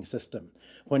banking system.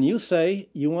 When you say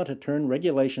you want to turn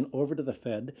regulation over to the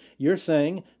Fed, you're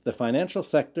saying the financial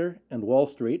sector and Wall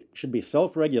Street should be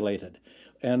self-regulated.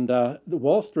 And the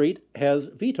Wall Street has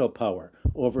veto power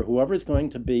over whoever is going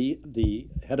to be the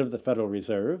head of the Federal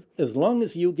Reserve. As long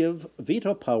as you give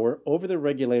veto power over the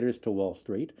regulators to Wall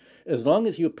Street, as long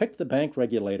as you pick the bank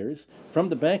regulators from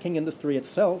the banking industry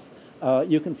itself,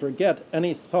 you can forget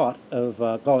any thought of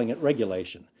calling it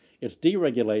regulation. It's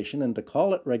deregulation, and to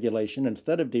call it regulation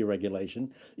instead of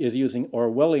deregulation is using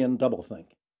Orwellian doublethink.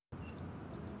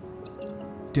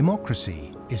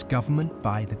 Democracy is government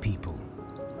by the people.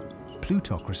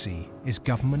 Plutocracy is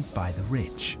government by the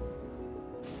rich.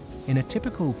 In a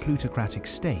typical plutocratic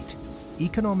state,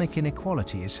 economic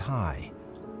inequality is high,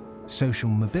 social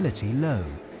mobility low,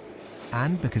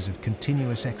 and because of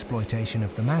continuous exploitation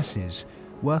of the masses,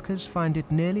 workers find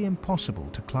it nearly impossible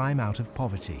to climb out of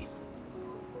poverty.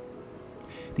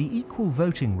 The equal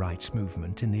voting rights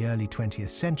movement in the early 20th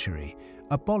century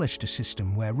abolished a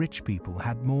system where rich people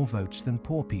had more votes than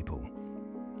poor people.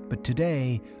 But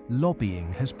today,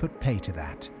 lobbying has put pay to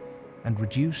that and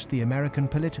reduced the American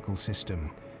political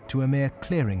system to a mere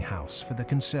clearinghouse for the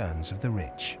concerns of the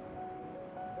rich.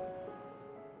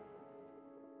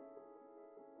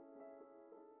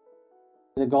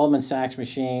 The Goldman Sachs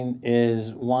machine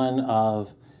is one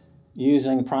of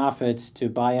using profits to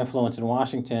buy influence in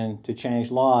Washington, to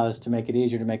change laws, to make it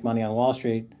easier to make money on Wall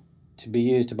Street, to be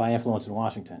used to buy influence in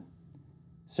Washington.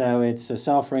 So it's a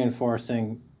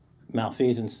self-reinforcing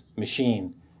malfeasance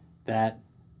machine that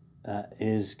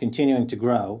is continuing to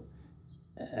grow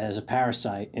as a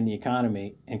parasite in the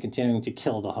economy and continuing to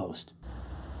kill the host.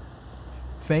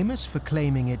 Famous for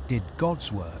claiming it did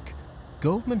God's work,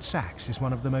 Goldman Sachs is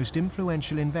one of the most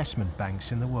influential investment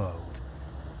banks in the world.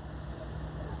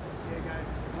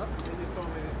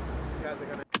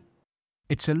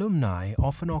 Its alumni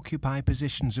often occupy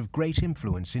positions of great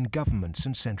influence in governments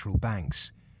and central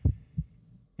banks.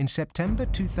 In September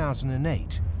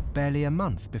 2008, barely a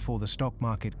month before the stock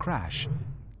market crash,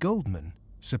 Goldman,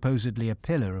 supposedly a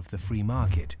pillar of the free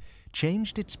market,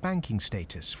 changed its banking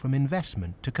status from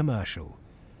investment to commercial.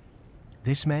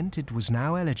 This meant it was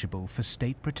now eligible for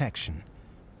state protection.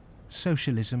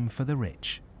 Socialism for the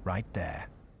rich, right there.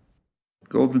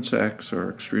 Goldman Sachs are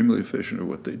extremely efficient at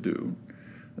what they do.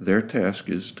 Their task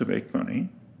is to make money.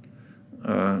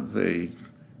 They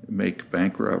make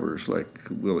bank robbers like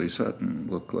Willie Sutton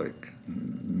look like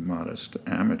modest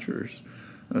amateurs.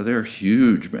 They're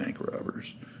huge bank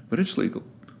robbers, but it's legal.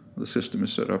 The system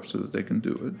is set up so that they can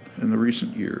do it. In the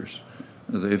recent years,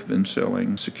 they've been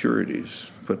selling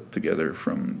securities put together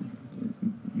from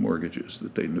mortgages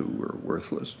that they knew were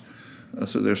worthless.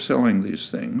 So they're selling these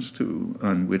things to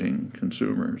unwitting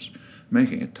consumers,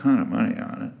 making a ton of money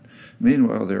on it.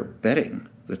 Meanwhile, they're betting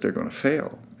that they're going to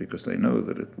fail because they know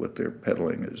that what they're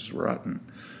peddling is rotten.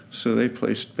 So they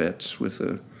placed bets with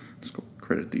it's called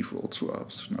credit default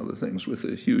swaps and other things with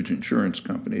a huge insurance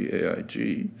company,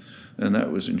 AIG, and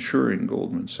that was insuring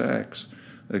Goldman Sachs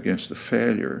against the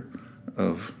failure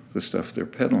of the stuff they're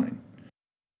peddling.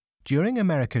 During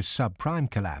America's subprime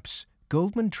collapse,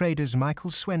 Goldman traders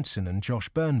Michael Swenson and Josh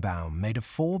Birnbaum made a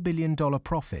 $4 billion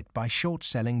profit by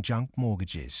short-selling junk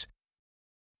mortgages.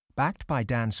 Backed by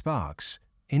Dan Sparks,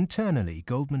 internally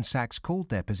Goldman Sachs called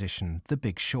their position the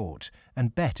Big Short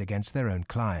and bet against their own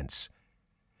clients.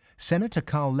 Senator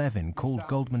Carl Levin called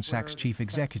Goldman Sachs chief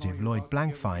executive Lloyd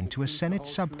Blankfein to a Senate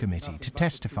subcommittee to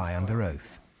testify under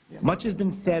oath. Much has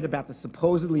been said about the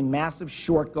supposedly massive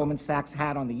short Goldman Sachs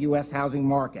had on the U.S. housing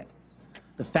market.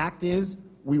 The fact is,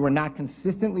 we were not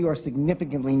consistently or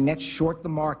significantly net short the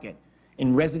market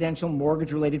in residential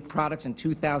mortgage-related products in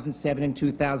 2007 and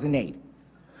 2008.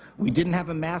 We didn't have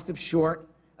a massive short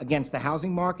against the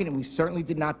housing market, and we certainly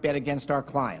did not bet against our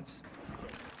clients.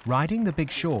 Riding the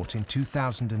Big Short in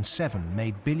 2007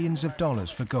 made billions of dollars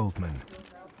for Goldman.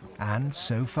 And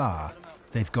so far,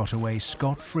 they've got away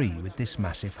scot-free with this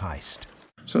massive heist.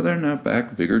 So they're now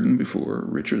back bigger than before,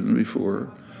 richer than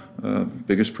before,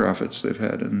 biggest profits they've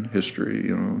had in history,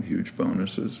 huge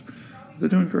bonuses. They're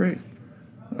doing great.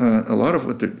 A lot of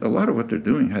what they're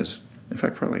doing has, in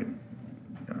fact, probably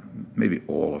maybe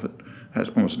all of it, has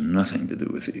almost nothing to do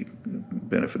with the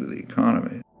benefit of the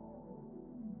economy.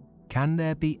 Can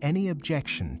there be any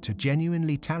objection to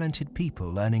genuinely talented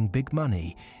people earning big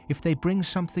money if they bring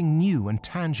something new and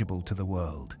tangible to the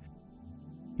world?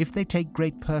 If they take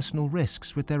great personal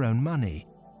risks with their own money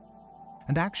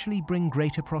and actually bring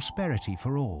greater prosperity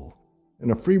for all?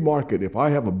 In a free market, if I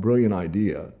have a brilliant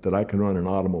idea that I can run an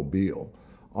automobile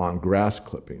on grass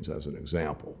clippings, as an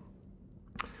example,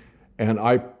 and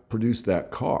I produce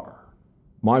that car,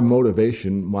 my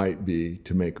motivation might be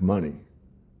to make money.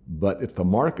 But if the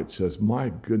market says, my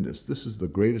goodness, this is the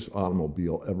greatest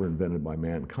automobile ever invented by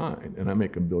mankind, and I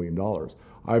make $1 billion,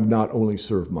 I've not only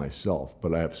served myself,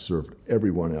 but I have served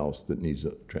everyone else that needs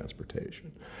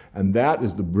transportation. And that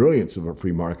is the brilliance of a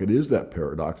free market, is that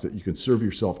paradox that you can serve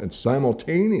yourself and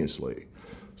simultaneously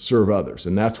serve others.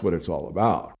 And that's what it's all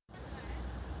about.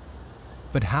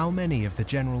 But how many of the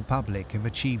general public have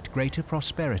achieved greater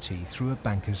prosperity through a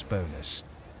banker's bonus?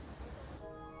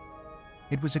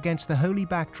 It was against the holy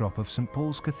backdrop of St.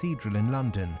 Paul's Cathedral in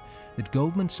London that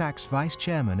Goldman Sachs vice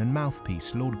chairman and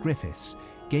mouthpiece Lord Griffiths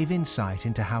gave insight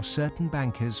into how certain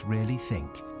bankers really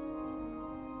think.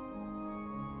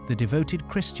 The devoted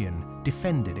Christian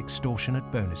defended extortionate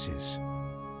bonuses.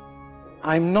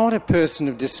 I'm not a person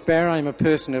of despair, I'm a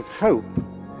person of hope.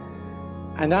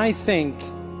 And I think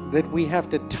that we have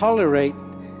to tolerate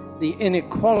the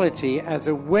inequality as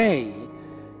a way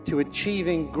to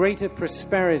achieving greater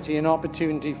prosperity and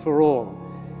opportunity for all.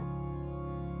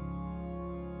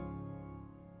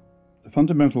 The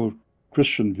fundamental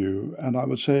Christian view, and I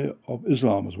would say of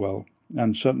Islam as well,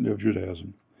 and certainly of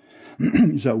Judaism,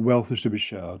 is that wealth is to be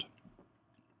shared.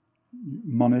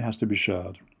 money has to be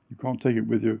shared. You can't take it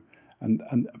with you.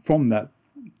 And from that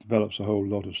develops a whole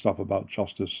lot of stuff about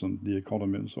justice and the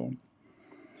economy and so on.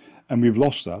 And we've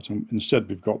lost that, and instead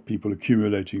we've got people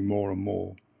accumulating more and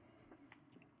more.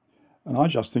 And I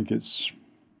just think it's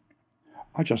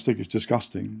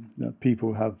disgusting that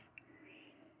people have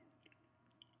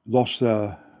lost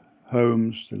their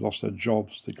homes, they lost their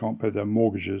jobs, they can't pay their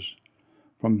mortgages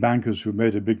from bankers who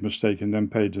made a big mistake and then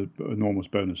paid enormous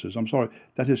bonuses. I'm sorry,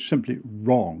 that is simply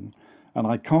wrong. And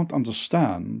I can't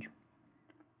understand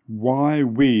why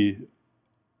we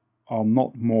are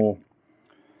not more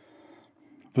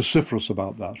vociferous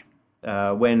about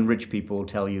that. When rich people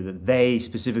tell you that they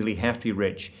specifically have to be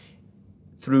rich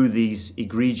through these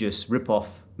egregious rip-off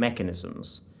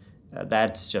mechanisms,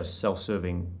 that's just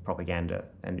self-serving propaganda,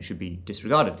 and it should be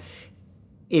disregarded.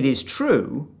 It is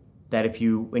true that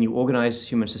when you organize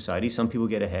human society, some people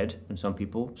get ahead and some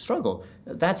people struggle.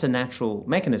 That's a natural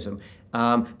mechanism.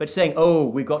 But saying, oh,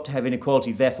 we've got to have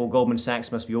inequality, therefore Goldman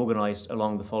Sachs must be organized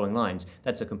along the following lines,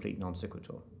 that's a complete non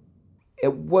sequitur.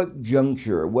 At what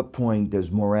juncture, at what point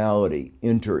does morality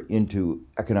enter into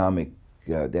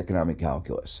the economic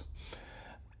calculus?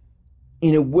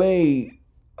 In a way,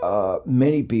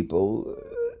 many people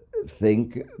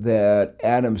think that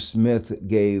Adam Smith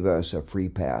gave us a free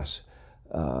pass,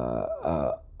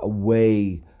 a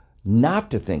way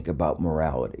not to think about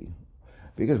morality.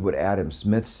 Because what Adam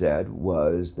Smith said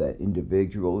was that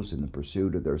individuals in the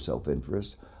pursuit of their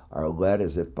self-interest are led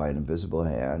as if by an invisible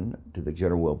hand to the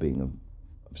general well-being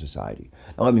of society.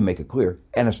 Now let me make it clear,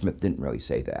 Adam Smith didn't really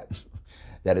say that.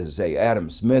 That is to say, Adam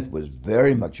Smith was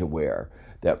very much aware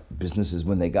that businesses,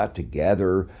 when they got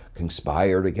together,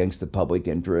 conspired against the public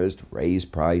interest,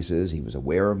 raised prices. He was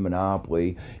aware of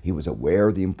monopoly. He was aware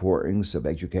of the importance of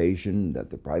education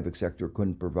that the private sector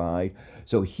couldn't provide.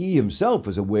 So he himself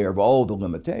was aware of all the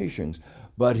limitations,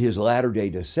 but his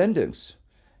latter-day descendants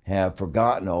have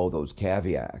forgotten all those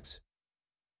caveats.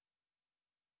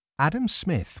 Adam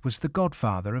Smith was the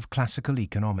godfather of classical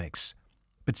economics,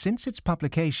 but since its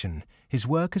publication, his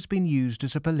work has been used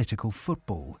as a political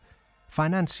football,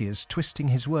 financiers twisting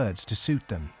his words to suit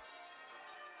them.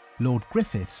 Lord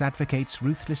Griffiths advocates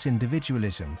ruthless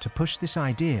individualism to push this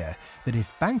idea that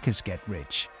if bankers get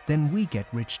rich, then we get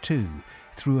rich too,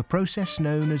 through a process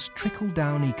known as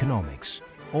trickle-down economics,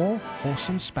 or horse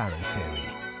and sparrow theory.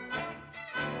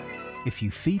 If you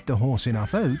feed the horse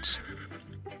enough oats,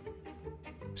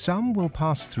 some will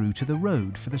pass through to the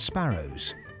road for the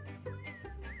sparrows.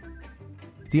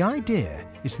 The idea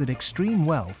is that extreme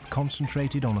wealth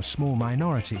concentrated on a small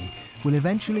minority will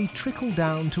eventually trickle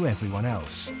down to everyone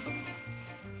else.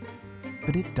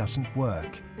 But it doesn't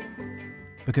work.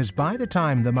 Because by the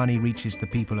time the money reaches the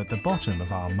people at the bottom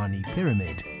of our money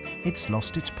pyramid, it's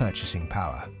lost its purchasing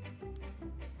power.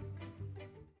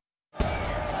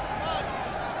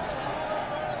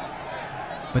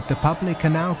 But the public are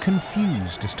now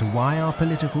confused as to why our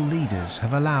political leaders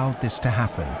have allowed this to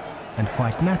happen, and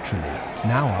quite naturally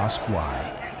now ask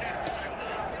why.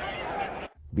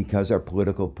 Because our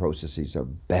political processes are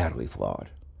badly flawed.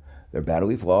 They're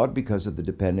badly flawed because of the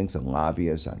dependence on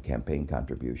lobbyists, on campaign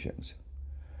contributions.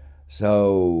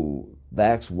 So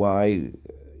that's why,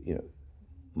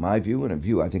 my view, and a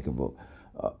view I think of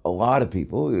a lot of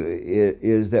people,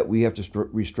 is that we have to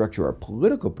restructure our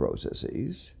political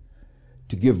processes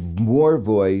to give more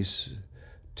voice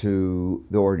to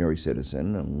the ordinary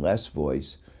citizen and less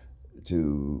voice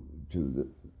to the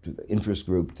interest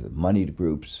group, to the moneyed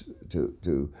groups,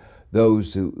 to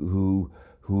those who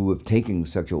have taken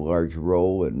such a large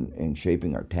role in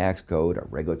shaping our tax code, our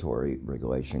regulatory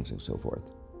regulations, and so forth.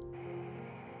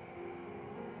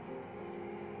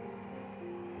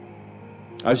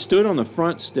 I stood on the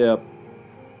front step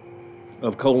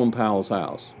of Colin Powell's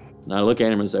house, and I look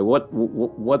at him and say,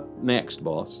 what next,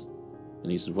 boss?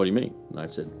 And he said, what do you mean? And I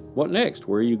said, what next?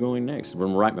 Where are you going next? I'm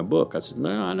going to write my book. I said, no,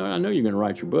 I know you're going to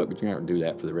write your book, but you're not going to do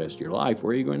that for the rest of your life.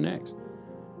 Where are you going next?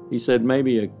 He said,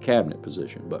 maybe a cabinet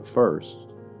position, but first,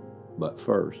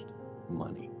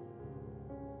 money.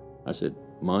 I said,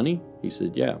 money? He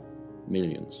said, yeah,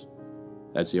 millions.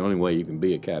 That's the only way you can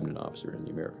be a cabinet officer in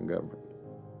the American government.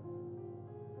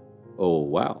 Oh,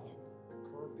 wow.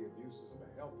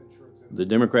 The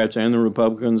Democrats and the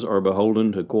Republicans are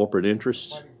beholden to corporate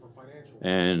interests,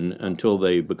 and until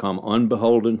they become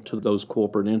unbeholden to those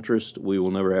corporate interests, we will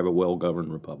never have a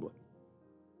well-governed republic.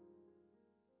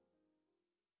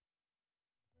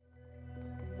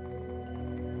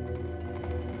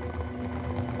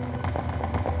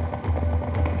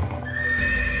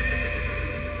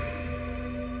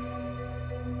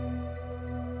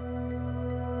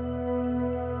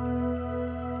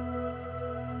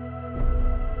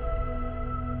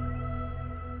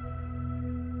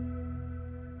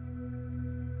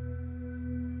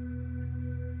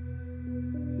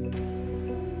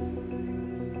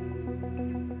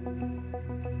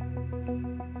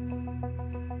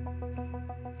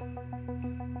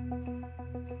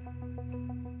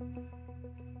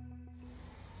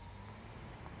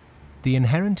 The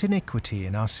inherent iniquity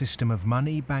in our system of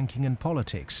money, banking and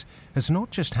politics has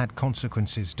not just had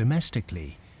consequences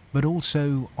domestically, but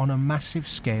also on a massive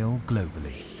scale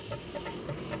globally.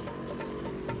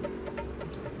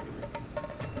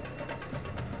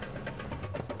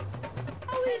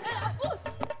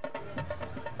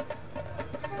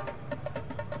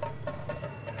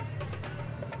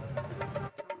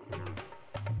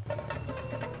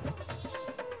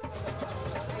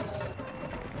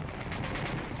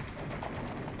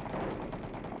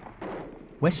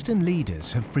 Western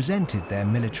leaders have presented their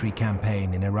military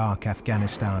campaign in Iraq,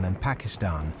 Afghanistan and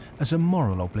Pakistan as a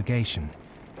moral obligation.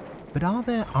 But are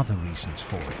there other reasons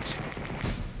for it?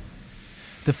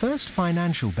 The first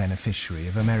financial beneficiary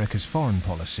of America's foreign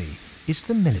policy is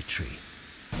the military.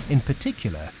 In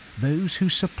particular, those who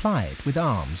supply it with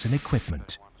arms and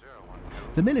equipment.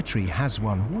 The military has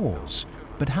won wars,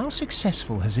 but how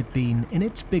successful has it been in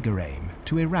its bigger aim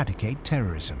to eradicate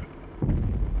terrorism?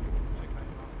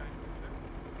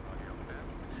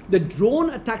 The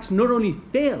drone attacks not only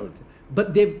failed,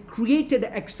 but they've created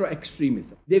extra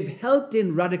extremism. They've helped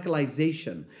in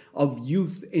radicalization of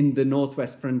youth in the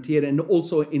northwest frontier and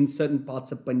also in certain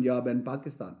parts of Punjab and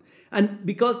Pakistan. And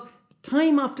because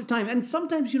time after time, and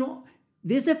sometimes,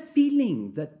 there's a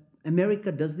feeling that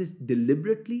America does this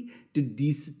deliberately to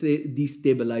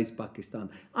destabilize Pakistan.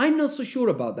 I'm not so sure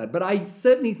about that, but I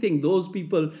certainly think those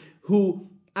people who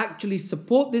actually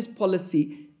support this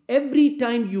policy, every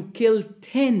time you kill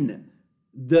 10,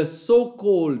 the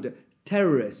so-called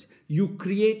terrorists, you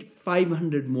create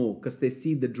 500 more because they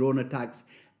see the drone attacks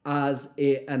as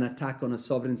an attack on a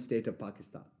sovereign state of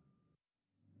Pakistan.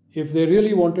 If they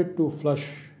really wanted to flush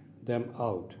them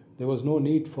out, there was no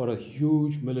need for a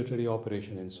huge military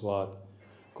operation in Swat,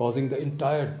 causing the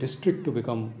entire district to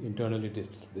become internally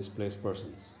displaced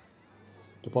persons.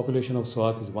 The population of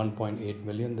Swat is 1.8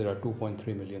 million. There are 2.3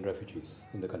 million refugees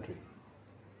in the country.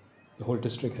 The whole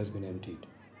district has been emptied.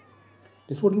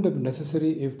 This wouldn't have been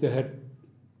necessary if they had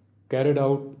carried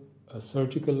out a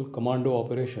surgical commando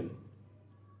operation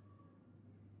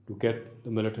to get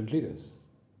the militant leaders.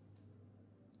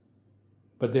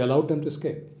 But they allowed them to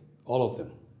escape, all of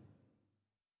them.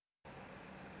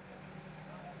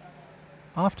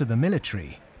 After the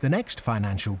military, the next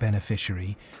financial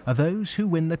beneficiary are those who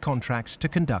win the contracts to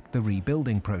conduct the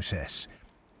rebuilding process.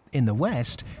 In the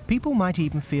West, people might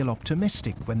even feel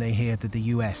optimistic when they hear that the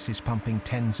US is pumping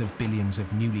tens of billions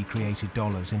of newly created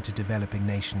dollars into developing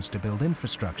nations to build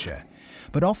infrastructure.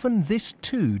 But often this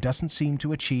too doesn't seem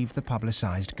to achieve the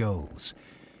publicized goals.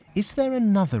 Is there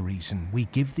another reason we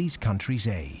give these countries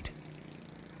aid?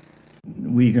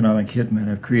 We economic hitmen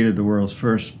have created the world's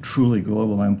first truly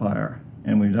global empire,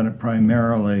 and we've done it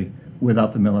primarily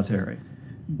without the military.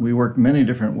 We work many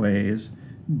different ways,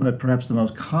 but perhaps the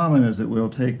most common is that we'll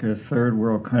take a third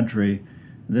world country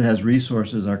that has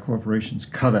resources our corporations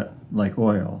covet, like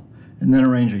oil, and then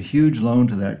arrange a huge loan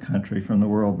to that country from the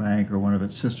World Bank or one of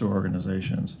its sister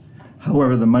organizations.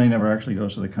 However, the money never actually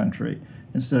goes to the country.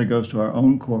 Instead, it goes to our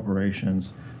own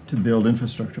corporations to build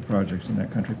infrastructure projects in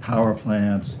that country, power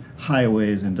plants,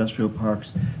 highways, industrial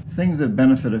parks, things that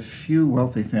benefit a few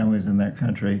wealthy families in that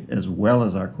country as well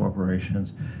as our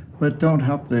corporations, but don't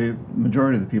help the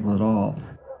majority of the people at all.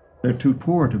 They're too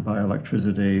poor to buy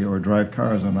electricity or drive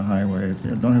cars on the highways.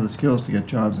 They don't have the skills to get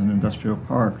jobs in industrial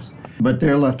parks, but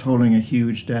they're left holding a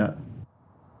huge debt.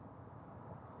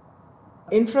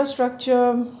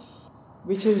 Infrastructure,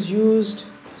 which has used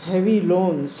heavy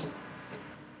loans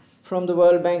from the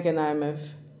World Bank and IMF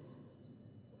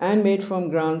and made from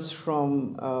grants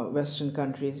from Western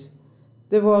countries,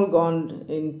 they've all gone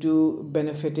into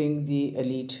benefiting the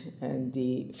elite and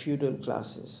the feudal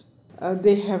classes.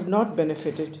 They have not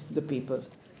benefited the people.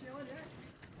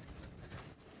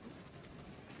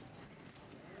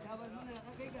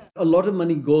 A lot of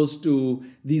money goes to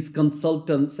these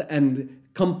consultants and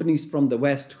companies from the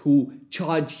West who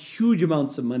charge huge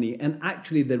amounts of money, and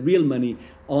actually the real money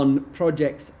on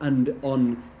projects and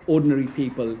on ordinary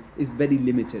people is very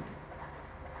limited.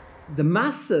 The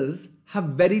masses have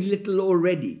very little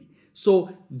already.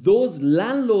 So those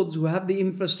landlords who have the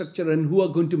infrastructure and who are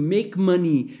going to make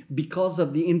money because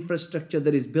of the infrastructure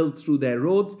that is built through their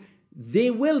roads,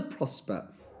 they will prosper.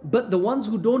 But the ones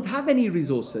who don't have any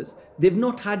resources, they've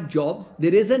not had jobs,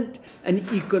 there isn't an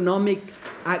economic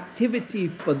activity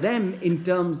for them in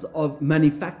terms of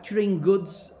manufacturing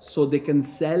goods so they can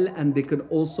sell and they can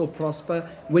also prosper.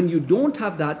 When you don't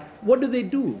have that, what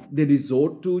do? They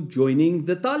resort to joining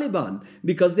the Taliban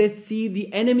because they see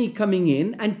the enemy coming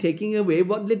in and taking away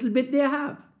what little bit they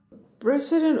have.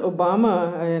 President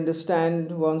Obama, I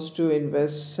understand, wants to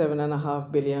invest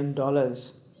 $7.5 billion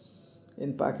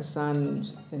in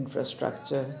Pakistan's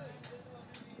infrastructure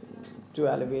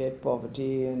to alleviate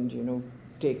poverty and,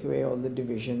 take away all the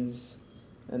divisions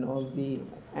and all the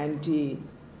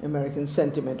anti-American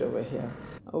sentiment over here.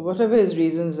 Whatever his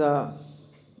reasons are,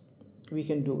 we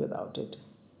can do without it.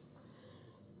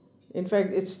 In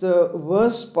fact, it's the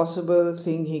worst possible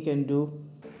thing he can do.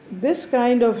 This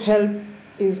kind of help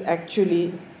is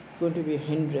actually going to be a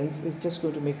hindrance. It's just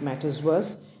going to make matters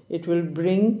worse. It will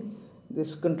bring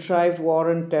this contrived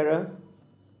war and terror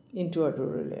into our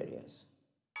rural areas.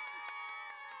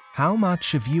 How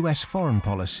much of US foreign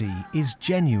policy is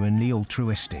genuinely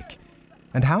altruistic?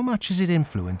 And how much is it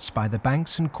influenced by the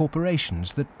banks and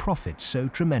corporations that profit so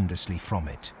tremendously from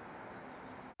it?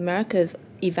 America's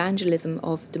evangelism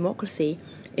of democracy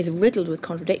is riddled with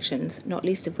contradictions, not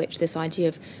least of which this idea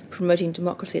of promoting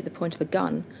democracy at the point of a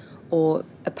gun, or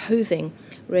opposing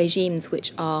regimes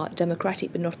which are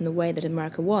democratic but not in the way that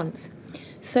America wants.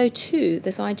 So too,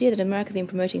 this idea that America has been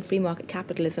promoting free market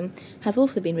capitalism has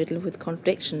also been riddled with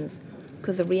contradictions,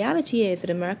 because the reality is that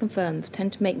American firms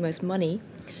tend to make most money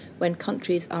when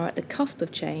countries are at the cusp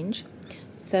of change,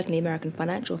 certainly American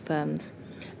financial firms.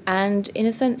 And in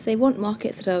a sense, they want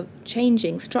markets that are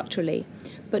changing structurally,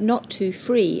 but not too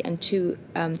free and too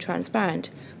transparent,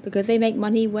 because they make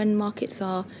money when markets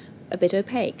are a bit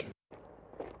opaque.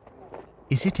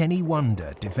 Is it any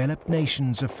wonder developed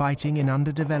nations are fighting in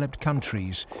underdeveloped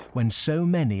countries when so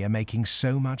many are making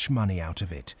so much money out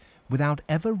of it, without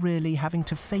ever really having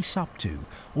to face up to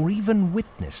or even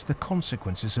witness the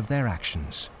consequences of their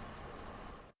actions?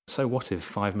 So what if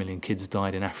 5 million kids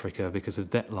died in Africa because of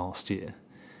debt last year?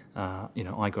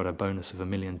 I got a bonus of £1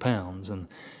 million, and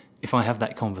if I have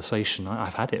that conversation,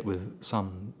 I've had it with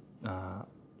some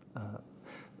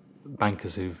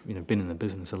bankers who've been in the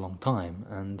business a long time,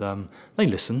 and they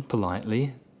listen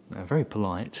politely, very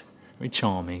polite, very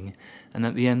charming, and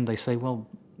at the end they say, "Well,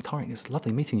 Tariq, it's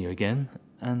lovely meeting you again,"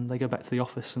 and they go back to the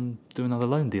office and do another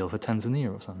loan deal for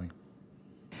Tanzania or something.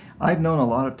 I've known a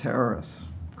lot of terrorists,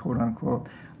 quote unquote.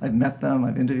 I've met them,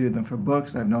 I've interviewed them for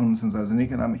books, I've known them since I was an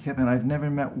economic hip, and I've never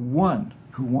met one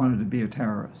who wanted to be a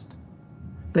terrorist.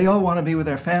 They all want to be with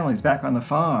their families back on the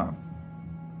farm.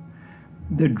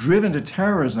 They're driven to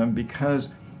terrorism because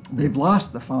they've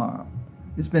lost the farm.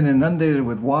 It's been inundated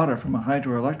with water from a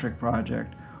hydroelectric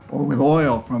project or with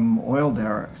oil from oil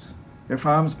derricks. Their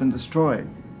farm's been destroyed.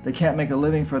 They can't make a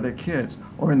living for their kids.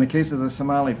 Or in the case of the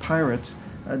Somali pirates,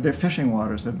 their fishing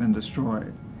waters have been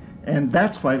destroyed. And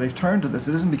that's why they've turned to this.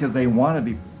 It isn't because they want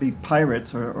to be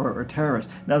pirates or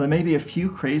terrorists. Now, there may be a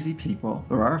few crazy people.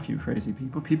 There are a few crazy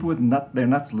people with their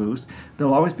nuts loose.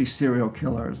 There'll always be serial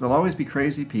killers. There'll always be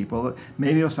crazy people.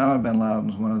 Maybe Osama bin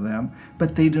Laden's one of them.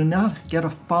 But they do not get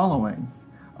a following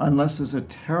unless there's a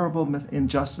terrible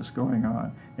injustice going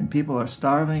on. And people are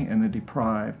starving and they're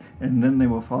deprived. And then they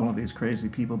will follow these crazy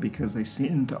people because they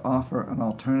seem to offer an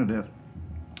alternative.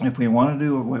 If we want to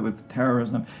do away with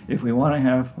terrorism, if we want to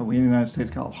have what we in the United States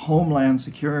call homeland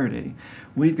security,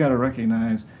 we've got to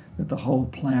recognize that the whole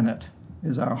planet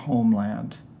is our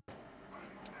homeland.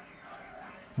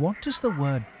 What does the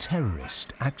word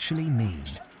terrorist actually mean?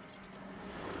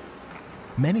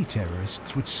 Many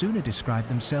terrorists would sooner describe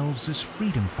themselves as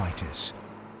freedom fighters.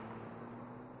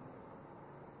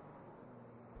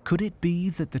 Could it be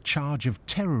that the charge of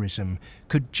terrorism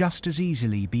could just as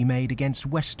easily be made against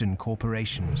Western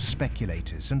corporations,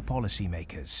 speculators, and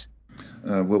policymakers?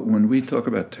 When we talk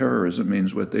about terrorism, it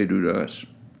means what they do to us,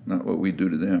 not what we do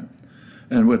to them.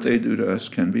 And what they do to us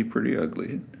can be pretty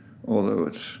ugly, although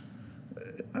it's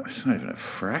not even a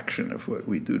fraction of what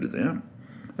we do to them.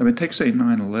 I mean, take, say,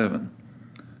 9/11.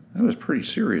 That was a pretty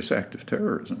serious act of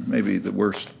terrorism, maybe the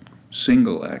worst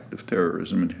single act of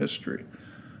terrorism in history.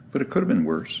 But it could have been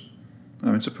worse.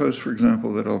 I mean, suppose, for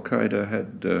example, that Al-Qaeda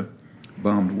had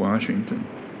bombed Washington,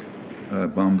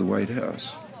 bombed the White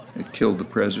House. It killed the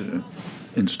president,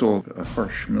 installed a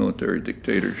harsh military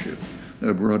dictatorship,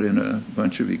 brought in a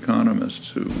bunch of economists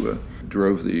who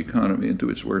drove the economy into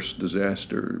its worst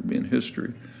disaster in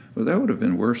history. Well, that would have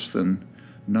been worse than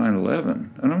 9/11.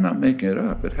 And I'm not making it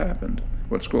up. It happened.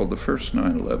 What's called the first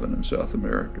 9/11 in South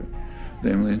America,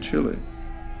 namely in Chile.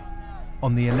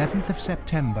 On the 11th of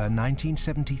September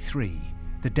 1973,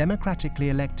 the democratically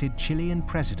elected Chilean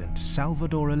president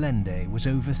Salvador Allende was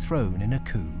overthrown in a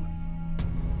coup.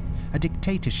 A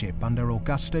dictatorship under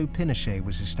Augusto Pinochet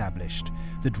was established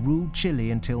that ruled Chile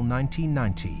until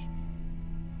 1990.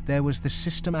 There was the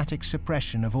systematic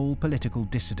suppression of all political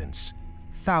dissidents.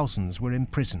 Thousands were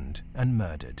imprisoned and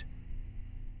murdered.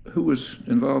 Who was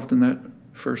involved in that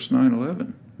first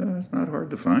 9/11? It's not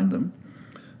hard to find them.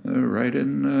 Right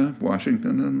in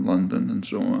Washington and London and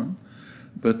so on.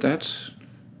 But that's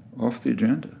off the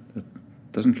agenda. That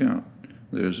doesn't count.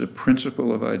 There's a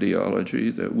principle of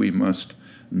ideology that we must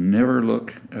never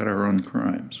look at our own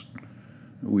crimes.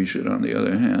 We should, on the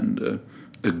other hand,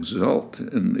 exult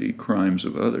in the crimes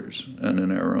of others and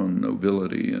in our own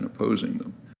nobility in opposing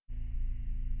them.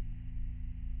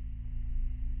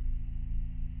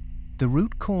 The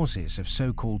root causes of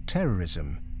so-called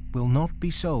terrorism will not be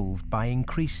solved by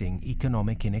increasing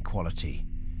economic inequality.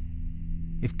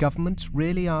 If governments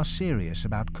really are serious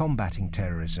about combating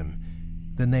terrorism,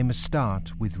 then they must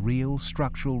start with real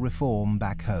structural reform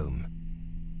back home.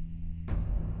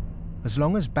 As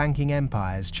long as banking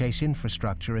empires chase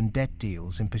infrastructure and debt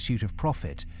deals in pursuit of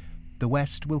profit, the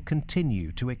West will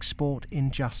continue to export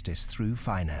injustice through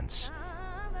finance.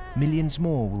 Millions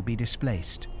more will be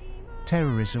displaced,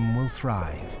 terrorism will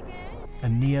thrive,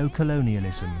 and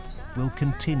neo-colonialism will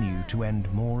continue to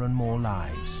end more and more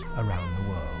lives around the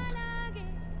world.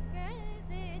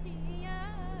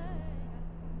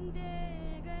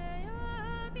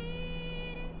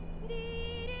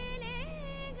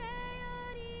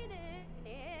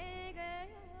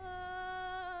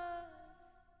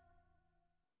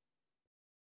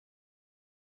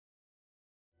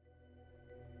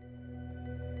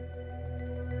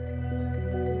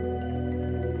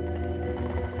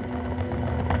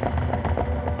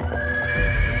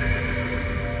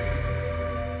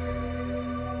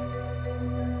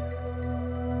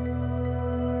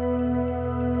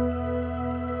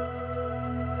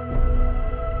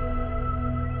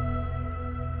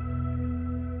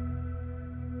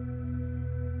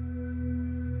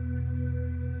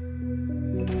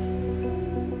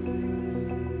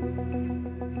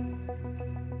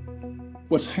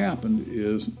 What's happened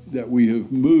is that we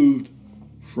have moved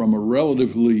from a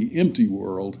relatively empty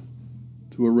world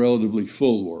to a relatively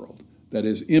full world. That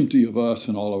is, empty of us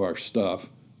and all of our stuff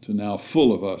to now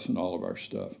full of us and all of our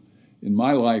stuff. In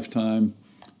my lifetime,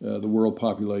 the world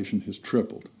population has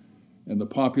tripled. And the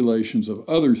populations of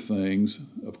other things,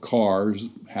 of cars,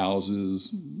 houses,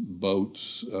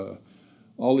 boats,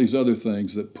 all these other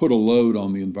things that put a load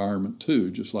on the environment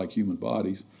too, just like human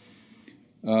bodies,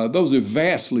 those have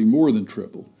vastly more than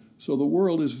tripled. So the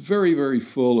world is very, very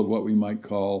full of what we might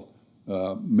call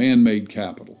man-made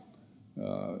capital.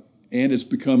 And it's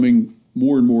becoming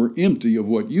more and more empty of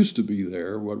what used to be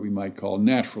there, what we might call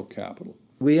natural capital.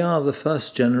 We are the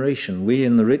first generation, we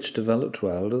in the rich developed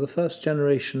world are the first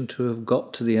generation to have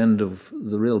got to the end of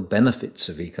the real benefits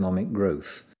of economic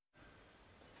growth.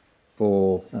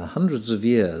 For hundreds of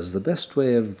years, the best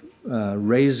way of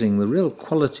raising the real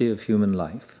quality of human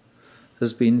life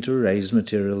has been to raise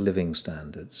material living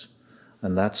standards.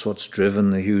 And that's what's driven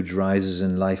the huge rises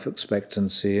in life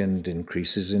expectancy and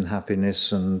increases in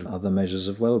happiness and other measures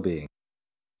of well-being.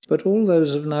 But all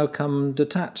those have now come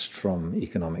detached from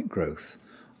economic growth.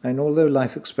 And although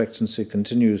life expectancy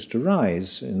continues to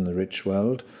rise in the rich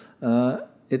world,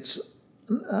 it's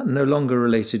no longer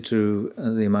related to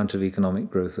the amount of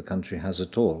economic growth a country has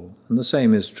at all. And the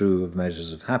same is true of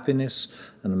measures of happiness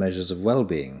and measures of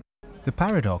well-being. The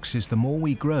paradox is the more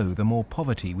we grow, the more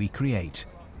poverty we create.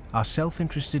 Our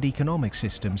self-interested economic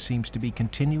system seems to be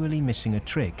continually missing a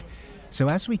trick. So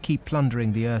as we keep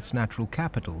plundering the Earth's natural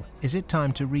capital, is it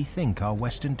time to rethink our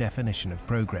Western definition of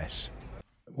progress?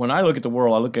 When I look at the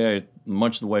world, I look at it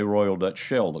much the way Royal Dutch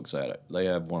Shell looks at it. They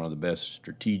have one of the best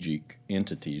strategic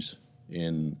entities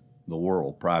in the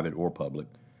world, private or public.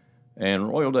 And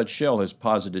Royal Dutch Shell has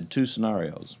posited two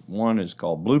scenarios. One is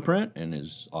called Blueprint and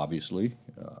is obviously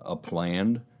a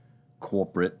planned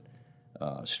corporate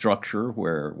structure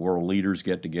where world leaders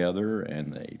get together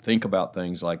and they think about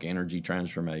things like energy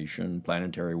transformation,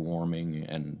 planetary warming,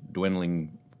 and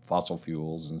dwindling fossil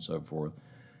fuels and so forth.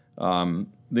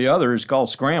 The other is called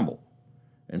Scramble.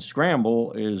 And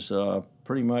Scramble is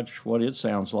pretty much what it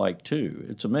sounds like too.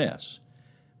 It's a mess.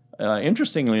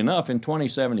 Interestingly enough, in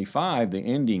 2075, the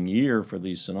ending year for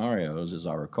these scenarios, as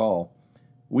I recall,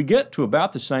 we get to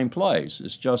about the same place.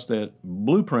 It's just that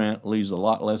Blueprint leaves a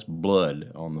lot less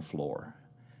blood on the floor.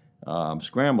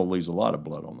 Scramble leaves a lot of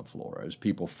blood on the floor as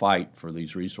people fight for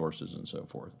these resources and so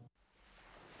forth.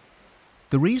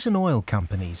 The reason oil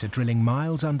companies are drilling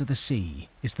miles under the sea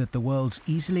is that the world's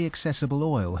easily accessible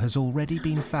oil has already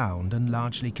been found and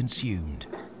largely consumed.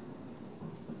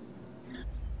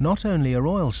 Not only are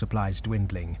oil supplies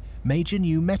dwindling, major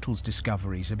new metals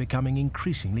discoveries are becoming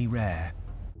increasingly rare.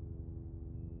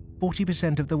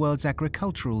 40% of the world's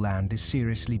agricultural land is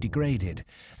seriously degraded,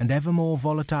 and ever more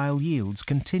volatile yields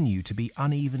continue to be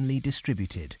unevenly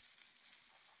distributed.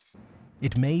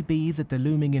 It may be that the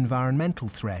looming environmental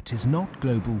threat is not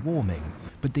global warming,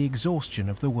 but the exhaustion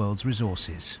of the world's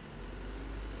resources.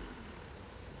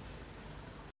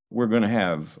 We're going to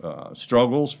have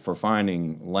struggles for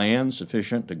finding land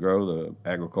sufficient to grow the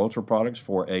agricultural products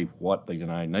for what the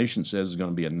United Nations says is going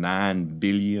to be a 9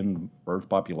 billion Earth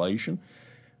population.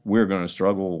 We're going to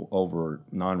struggle over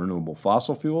non-renewable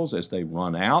fossil fuels as they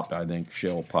run out. I think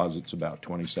Shell posits about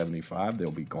 2075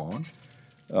 they'll be gone.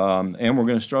 And we're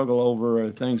going to struggle over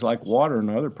things like water and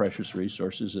other precious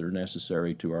resources that are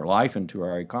necessary to our life and to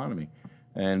our economy.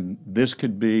 And this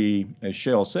could be, as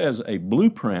Shell says, a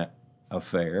blueprint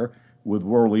affair with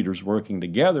world leaders working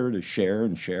together to share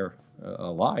and share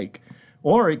alike.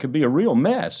 Or it could be a real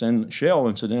mess, and Shell,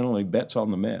 incidentally, bets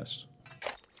on the mess.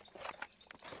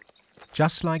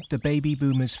 Just like the baby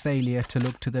boomers' failure to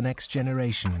look to the next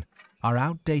generation, our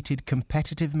outdated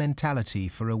competitive mentality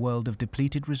for a world of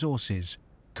depleted resources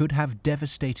could have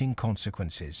devastating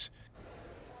consequences.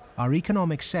 Our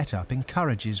economic setup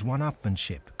encourages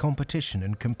one-upmanship, competition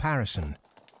and comparison,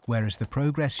 whereas the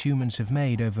progress humans have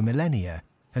made over millennia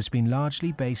has been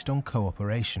largely based on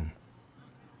cooperation.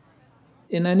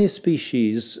 In any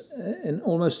species, in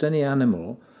almost any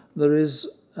animal, there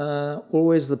is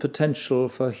always the potential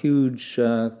for huge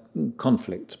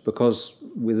conflict, because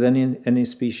with any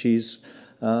species,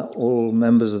 all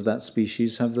members of that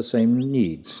species have the same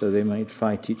needs, so they might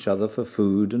fight each other for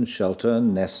food and shelter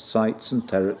and nest sites and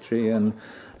territory and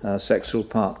sexual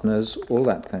partners, all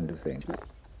that kind of thing.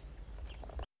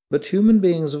 But human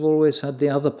beings have always had the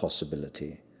other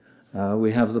possibility.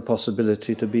 We have the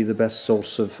possibility to be the best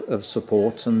source of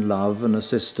support and love and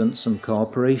assistance and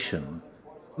cooperation,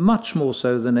 much more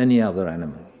so than any other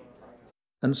animal.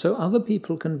 And so other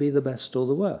people can be the best or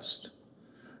the worst.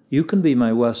 You can be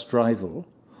my worst rival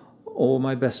or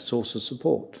my best source of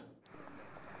support.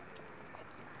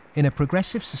 In a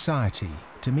progressive society,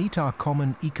 to meet our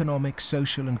common economic,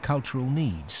 social and cultural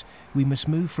needs, we must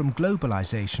move from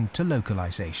globalization to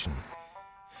localization.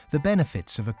 The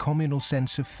benefits of a communal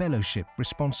sense of fellowship,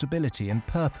 responsibility and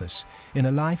purpose in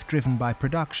a life driven by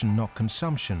production, not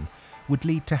consumption, would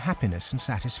lead to happiness and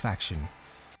satisfaction.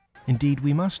 Indeed,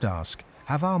 we must ask,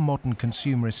 have our modern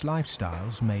consumerist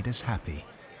lifestyles made us happy?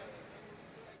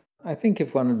 I think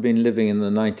if one had been living in the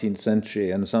 19th century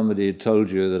and somebody had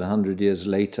told you that 100 years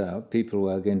later people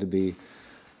were going to be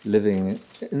living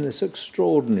in this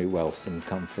extraordinary wealth and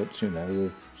comfort,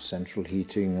 with central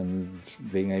heating and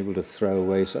being able to throw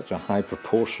away such a high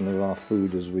proportion of our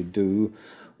food as we do,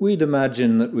 we'd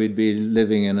imagine that we'd be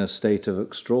living in a state of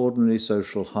extraordinary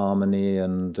social harmony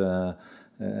and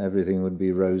everything would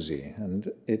be rosy.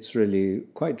 And it's really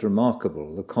quite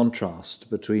remarkable, the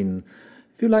contrast between,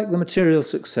 if you like, the material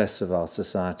success of our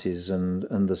societies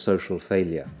and the social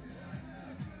failure.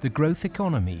 The growth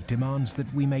economy demands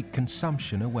that we make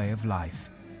consumption a way of life.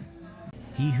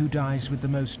 He who dies with the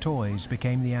most toys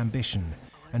became the ambition,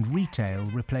 and retail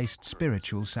replaced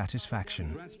spiritual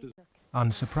satisfaction.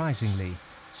 Unsurprisingly,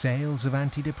 sales of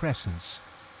antidepressants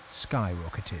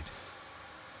skyrocketed.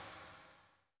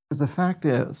 The fact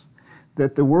is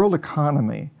that the world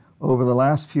economy over the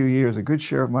last few years, a good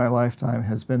share of my lifetime,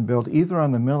 has been built either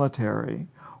on the military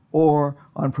or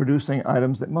on producing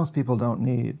items that most people don't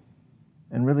need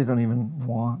and really don't even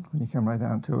want when you come right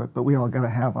down to it, but we all got to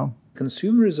have them.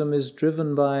 Consumerism is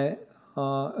driven by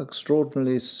our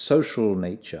extraordinarily social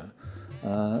nature,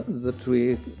 that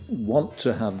we want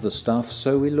to have the stuff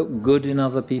so we look good in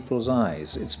other people's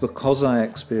eyes. It's because I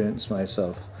experience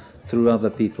myself through other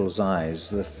people's eyes,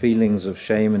 the feelings of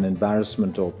shame and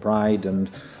embarrassment or pride and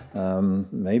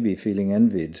maybe feeling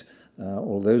envied,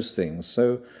 all those things.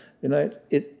 So,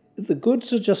 the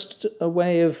goods are just a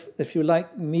way of, if you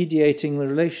like, mediating the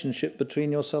relationship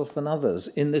between yourself and others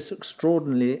in this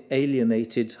extraordinarily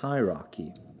alienated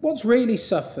hierarchy. What's really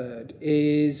suffered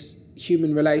is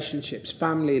human relationships,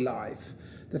 family life,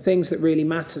 the things that really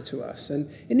matter to us.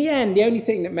 And in the end, the only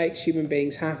thing that makes human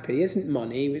beings happy isn't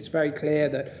money. It's very clear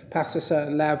that past a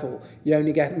certain level, you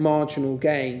only get marginal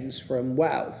gains from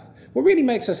wealth. What really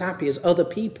makes us happy is other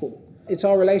people. It's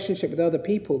our relationship with other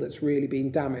people that's really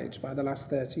been damaged by the last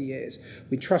 30 years.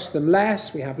 We trust them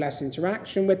less, we have less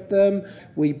interaction with them,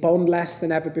 we bond less than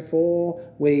ever before,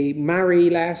 we marry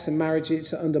less and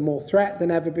marriages are under more threat than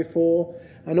ever before.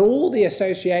 And all the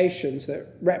associations that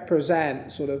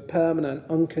represent sort of permanent,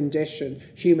 unconditioned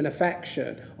human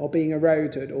affection are being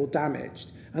eroded or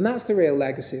damaged. And that's the real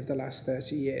legacy of the last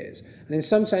 30 years. And in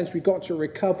some sense, we've got to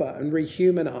recover and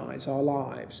rehumanize our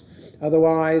lives.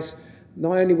 Otherwise,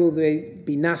 not only will they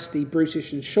be nasty,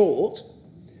 brutish and short,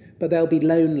 but they'll be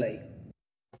lonely.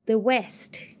 The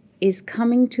West is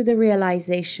coming to the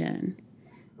realization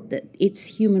that its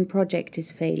human project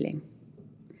is failing.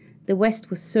 The West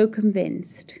was so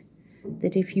convinced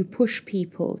that if you push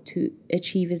people to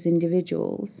achieve as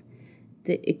individuals,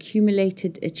 the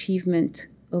accumulated achievement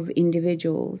of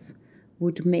individuals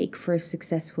would make for a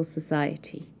successful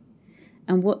society.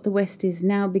 And what the West is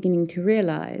now beginning to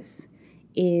realize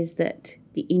is that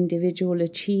the individual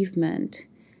achievement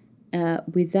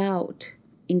without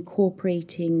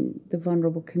incorporating the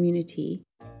vulnerable community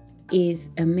is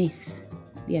a myth.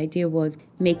 The idea was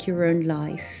make your own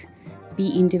life, be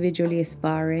individually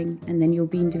aspiring, and then you'll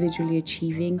be individually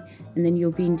achieving, and then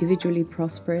you'll be individually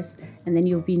prosperous, and then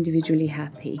you'll be individually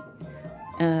happy.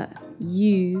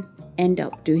 You end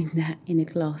up doing that in a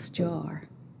glass jar.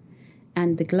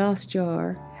 And the glass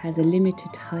jar has a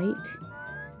limited height,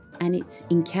 and it's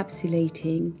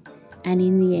encapsulating, and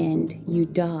in the end, you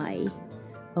die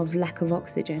of lack of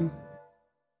oxygen.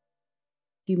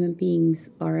 Human beings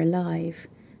are alive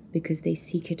because they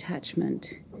seek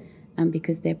attachment and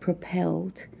because they're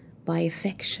propelled by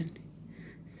affection.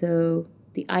 So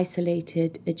the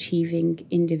isolated, achieving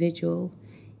individual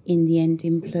in the end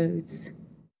implodes.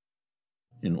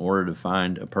 In order to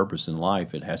find a purpose in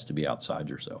life, it has to be outside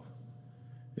yourself.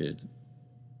 It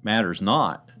matters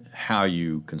not how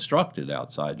you construct it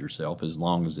outside yourself, as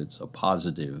long as it's a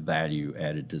positive value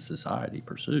added to society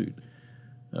pursued.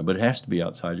 But it has to be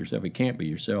outside yourself. It can't be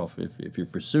yourself. If you're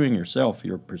pursuing yourself,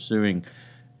 you're pursuing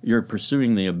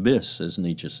the abyss, as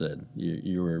Nietzsche said.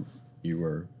 You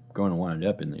are going to wind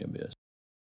up in the abyss.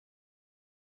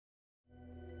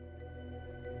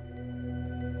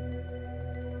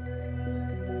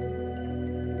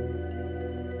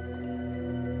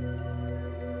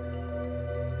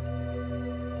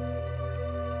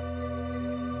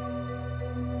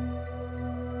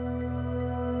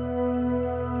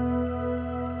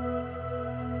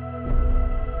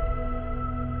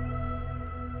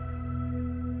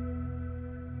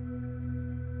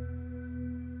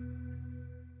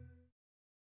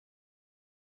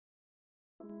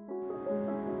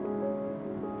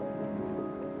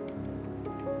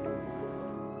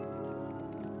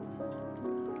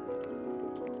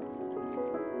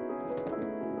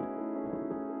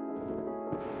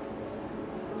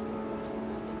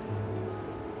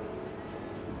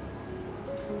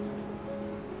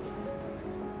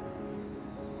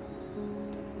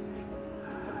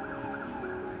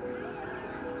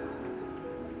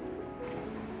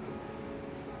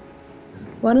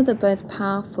 One of the most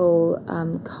powerful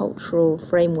cultural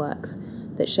frameworks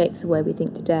that shapes the way we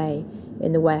think today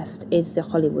in the West is the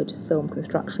Hollywood film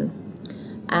construction.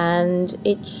 And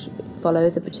it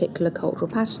follows a particular cultural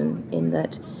pattern in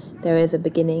that there is a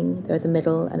beginning, there is a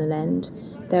middle and an end,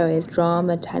 there is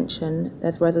drama, tension,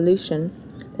 there's resolution,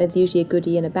 there's usually a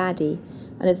goodie and a baddie,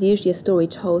 and there's usually a story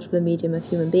told through the medium of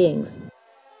human beings.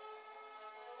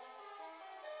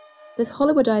 This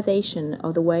Hollywoodization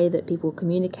of the way that people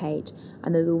communicate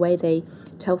and the way they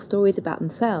tell stories about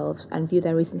themselves and view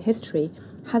their recent history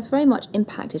has very much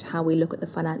impacted how we look at the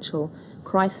financial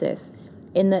crisis,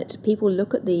 in that people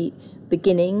look at the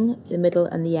beginning, the middle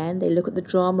and the end. They look at the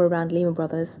drama around Lehman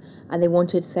Brothers and they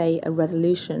wanted, say, a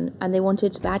resolution, and they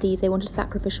wanted baddies, they wanted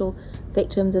sacrificial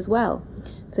victims as well.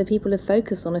 So people have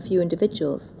focused on a few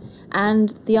individuals.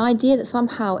 And the idea that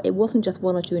somehow it wasn't just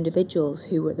one or two individuals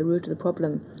who were at the root of the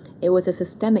problem, it was a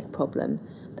systemic problem,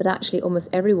 that actually almost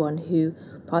everyone who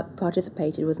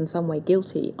participated was in some way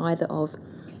guilty, either of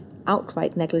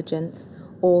outright negligence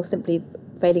or simply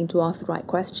failing to ask the right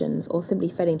questions or simply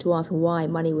failing to ask why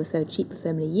money was so cheap for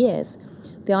so many years.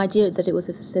 The idea that it was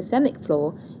a systemic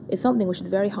flaw is something which is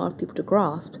very hard for people to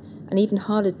grasp and even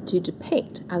harder to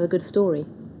depict as a good story.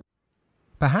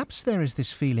 Perhaps there is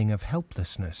this feeling of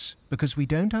helplessness because we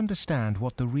don't understand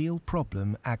what the real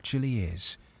problem actually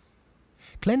is.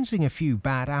 Cleansing a few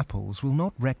bad apples will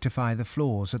not rectify the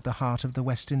flaws at the heart of the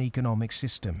Western economic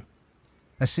system.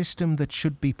 A system that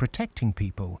should be protecting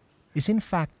people is in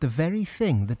fact the very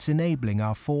thing that's enabling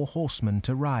our four horsemen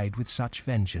to ride with such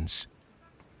vengeance.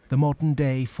 The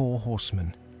modern-day four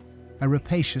horsemen: a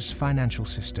rapacious financial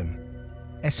system,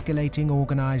 escalating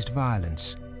organized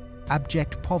violence,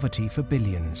 abject poverty for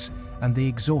billions, and the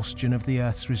exhaustion of the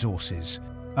Earth's resources,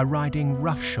 are riding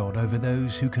roughshod over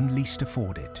those who can least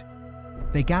afford it.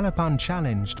 They gallop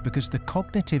unchallenged because the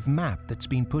cognitive map that's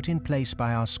been put in place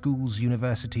by our schools,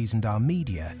 universities, and our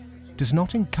media does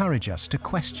not encourage us to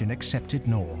question accepted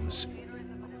norms.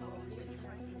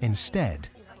 Instead,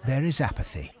 there is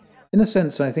apathy. In a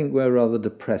sense, I think we're rather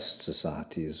depressed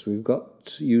societies. We've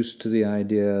got used to the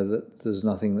idea that there's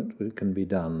nothing that can be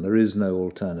done. There is no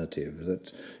alternative,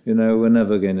 that, we're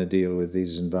never going to deal with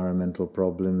these environmental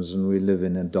problems and we live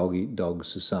in a dog-eat-dog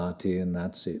society and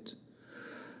that's it.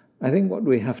 I think what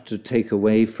we have to take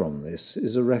away from this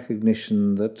is a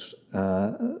recognition that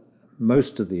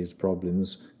most of these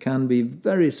problems can be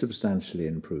very substantially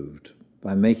improved.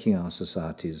 by making our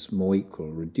societies more equal,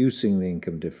 reducing the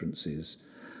income differences,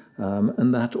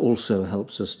 and that also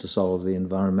helps us to solve the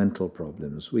environmental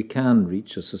problems. We can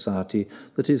reach a society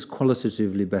that is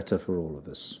qualitatively better for all of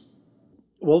us.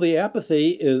 Well, the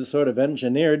apathy is sort of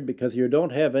engineered because you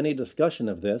don't have any discussion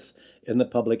of this in the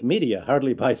public media.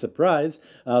 Hardly by surprise,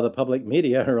 the public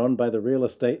media are owned by the real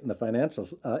estate and the financial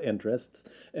interests,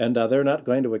 and they're not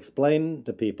going to explain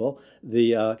to people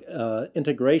the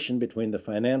integration between the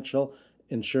financial,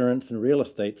 insurance, and real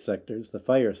estate sectors, the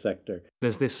FIRE sector.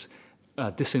 There's this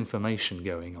disinformation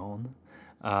going on,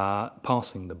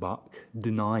 passing the buck,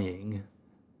 denying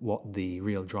what the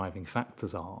real driving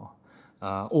factors are.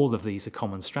 All of these are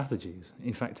common strategies.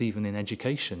 In fact, even in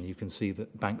education, you can see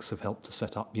that banks have helped to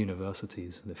set up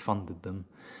universities. They've funded them.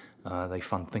 They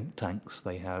fund think tanks.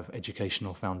 They have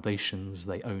educational foundations.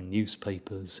 They own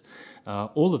newspapers.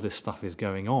 All of this stuff is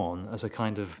going on as a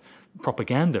kind of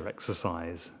propaganda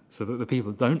exercise so that the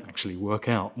people don't actually work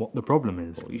out what the problem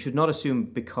is. You should not assume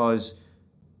because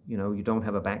you don't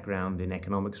have a background in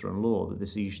economics or in law that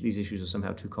these issues are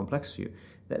somehow too complex for you.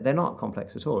 They're not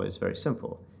complex at all. It's very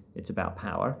simple. It's about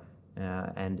power,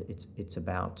 and it's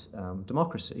about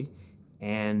democracy,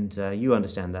 and you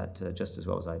understand that just as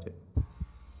well as I do.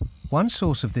 One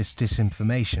source of this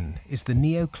disinformation is the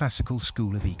neoclassical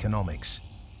school of economics.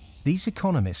 These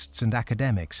economists and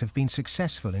academics have been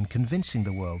successful in convincing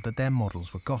the world that their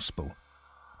models were gospel.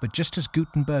 But just as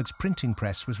Gutenberg's printing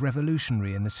press was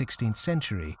revolutionary in the 16th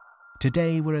century,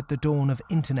 today we're at the dawn of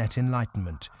internet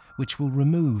enlightenment, which will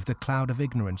remove the cloud of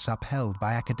ignorance upheld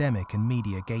by academic and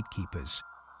media gatekeepers.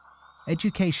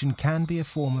 Education can be a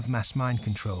form of mass mind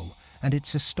control, and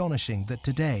it's astonishing that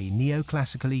today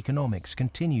neoclassical economics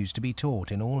continues to be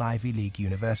taught in all Ivy League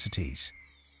universities.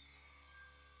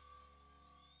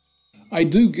 I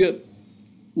do get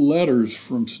letters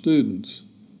from students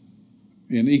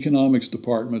in economics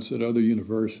departments at other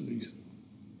universities.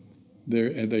 They're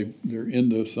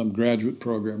into some graduate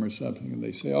program or something, and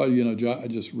they say, oh, I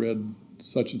just read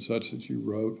such and such that you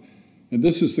wrote, and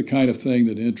this is the kind of thing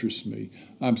that interests me.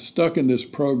 I'm stuck in this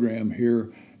program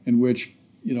here in which,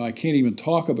 I can't even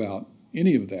talk about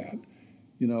any of that.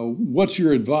 What's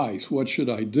your advice? What should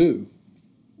I do?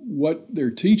 What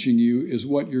they're teaching you is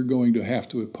what you're going to have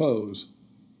to oppose,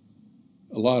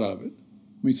 a lot of it.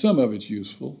 I mean, some of it's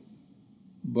useful.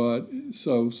 But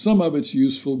so some of it's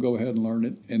useful, go ahead and learn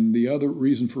it. And the other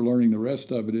reason for learning the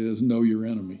rest of it is know your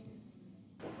enemy.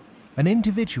 An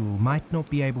individual might not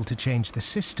be able to change the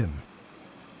system,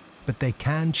 but they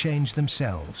can change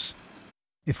themselves.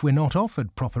 If we're not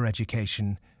offered proper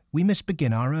education, we must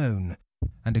begin our own.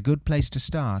 And a good place to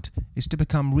start is to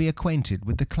become reacquainted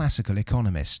with the classical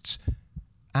economists,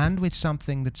 and with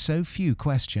something that so few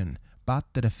question, but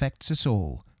that affects us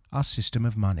all, our system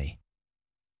of money.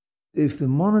 If the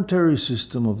monetary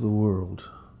system of the world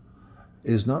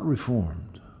is not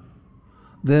reformed,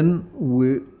 then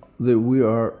we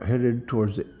are headed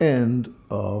towards the end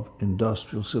of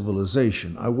industrial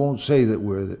civilization. I won't say that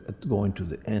we're going to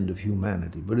the end of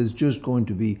humanity, but it's just going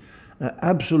to be an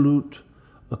absolute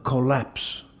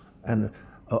collapse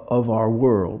of our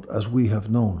world as we have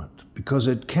known it, because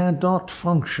it cannot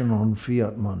function on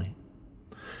fiat money.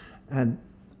 And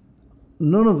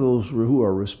none of those who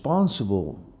are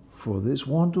responsible for this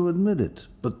want to admit it,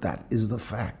 but that is the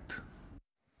fact.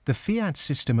 The fiat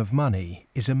system of money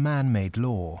is a man-made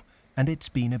law, and it's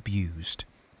been abused.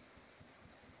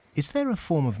 Is there a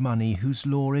form of money whose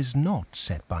law is not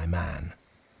set by man?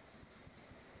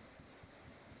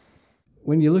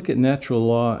 When you look at natural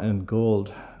law and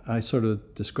gold, I sort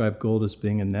of describe gold as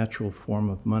being a natural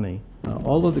form of money.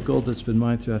 All of the gold that's been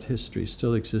mined throughout history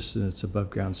still exists in its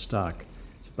above-ground stock.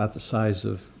 It's about the size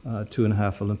of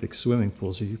 2.5 Olympic swimming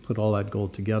pools if you put all that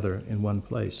gold together in one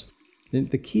place. And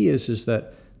the key is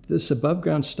that this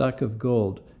above-ground stock of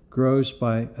gold grows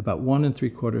by about 1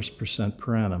 3/4%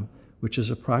 per annum, which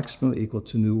is approximately equal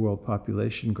to new world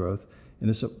population growth, and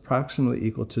is approximately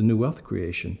equal to new wealth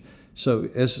creation. So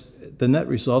as the net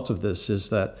result of this is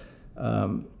that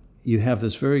you have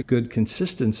this very good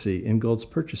consistency in gold's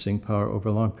purchasing power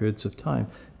over long periods of time,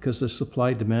 because the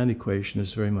supply-demand equation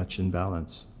is very much in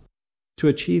balance. To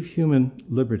achieve human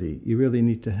liberty, you really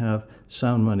need to have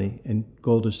sound money, and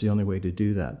gold is the only way to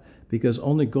do that, because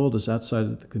only gold is outside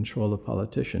of the control of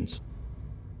politicians.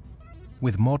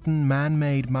 With modern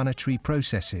man-made monetary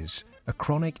processes, a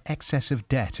chronic excess of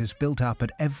debt has built up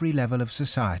at every level of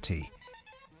society.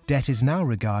 Debt is now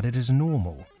regarded as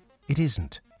normal. It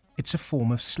isn't. It's a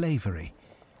form of slavery.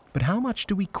 But how much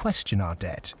do we question our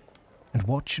debt? And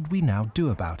what should we now do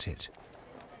about it?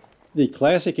 The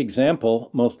classic example,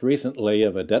 most recently,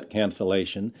 of a debt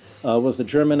cancellation was the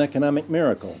German economic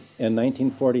miracle in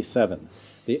 1947.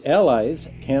 The Allies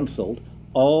canceled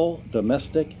all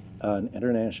domestic and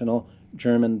international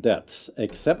German debts,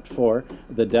 except for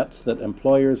the debts that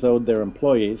employers owed their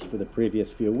employees for the previous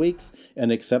few weeks,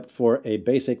 and except for a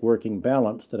basic working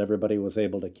balance that everybody was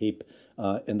able to keep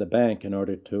in the bank in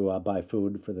order to buy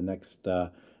food for the next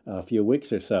few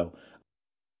weeks or so.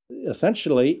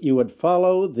 Essentially, you would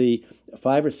follow the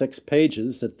 5 or 6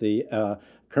 pages that the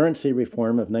currency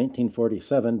reform of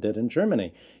 1947 did in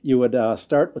Germany. You would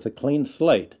start with a clean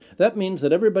slate. That means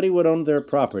that everybody would own their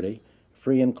property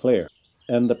free and clear.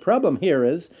 And the problem here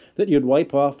is that you'd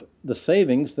wipe off the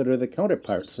savings that are the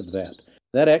counterparts of that.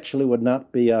 That actually would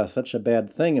not be such a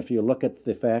bad thing if you look at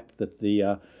the fact that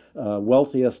the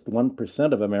wealthiest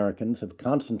 1% of Americans have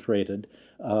concentrated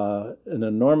an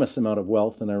enormous amount of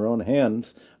wealth in their own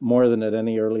hands, more than at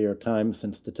any earlier time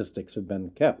since statistics have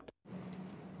been kept.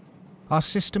 Our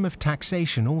system of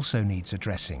taxation also needs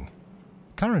addressing.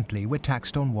 Currently, we're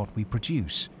taxed on what we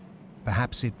produce.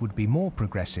 Perhaps it would be more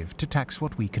progressive to tax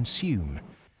what we consume.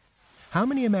 How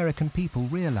many American people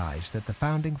realize that the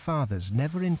Founding Fathers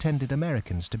never intended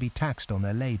Americans to be taxed on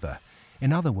their labor?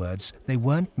 In other words, they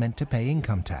weren't meant to pay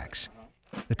income tax.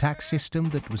 The tax system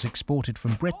that was exported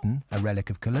from Britain, a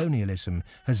relic of colonialism,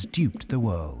 has duped the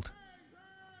world.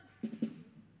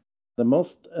 The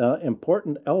most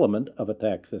important element of a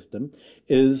tax system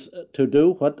is to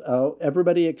do what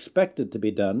everybody expected to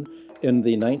be done in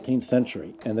the 19th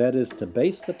century, and that is to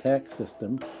base the tax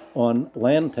system on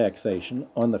land taxation,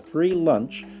 on the free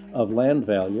lunch of land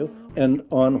value, and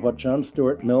on what John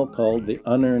Stuart Mill called the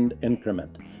unearned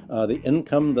increment, the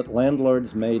income that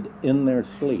landlords made in their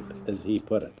sleep, as he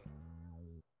put it.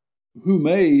 Who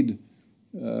made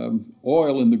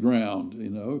oil in the ground,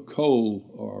 coal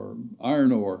or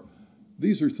iron ore?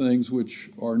 These are things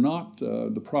which are not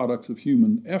the products of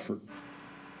human effort.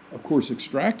 Of course,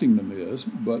 extracting them is,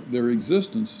 but their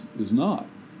existence is not.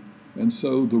 And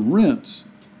so the rents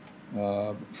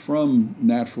from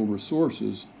natural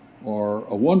resources are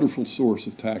a wonderful source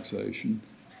of taxation.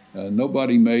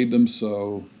 Nobody made them,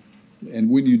 and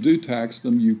when you do tax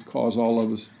them, you cause all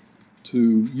of us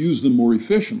to use them more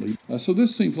efficiently. So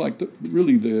this seems like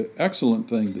really the excellent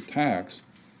thing to tax,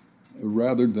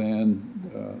 rather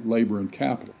than labor and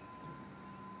capital.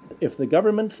 If the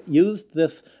governments used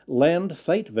this land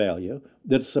site value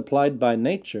that's supplied by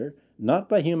nature, not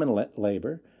by human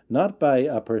labor, not by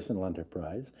personal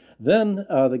enterprise, then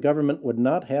the government would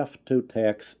not have to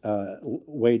tax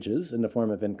wages in the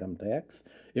form of income tax.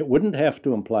 It wouldn't have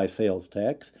to imply sales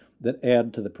tax that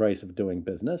add to the price of doing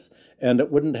business, and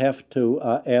it wouldn't have to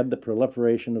add the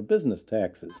proliferation of business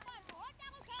taxes.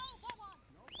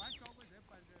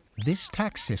 This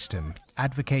tax system,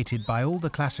 advocated by all the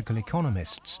classical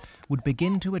economists, would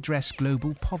begin to address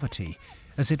global poverty,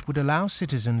 as it would allow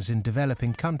citizens in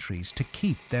developing countries to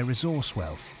keep their resource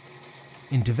wealth.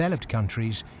 In developed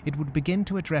countries, it would begin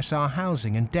to address our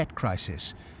housing and debt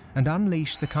crisis and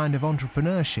unleash the kind of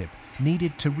entrepreneurship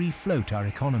needed to refloat our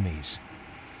economies.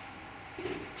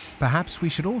 Perhaps we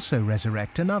should also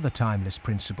resurrect another timeless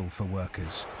principle for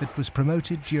workers that was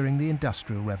promoted during the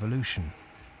Industrial Revolution.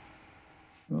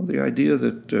 Well, the idea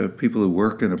that people who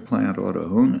work in a plant ought to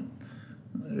own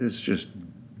it is just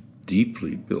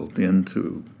deeply built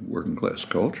into working class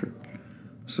culture.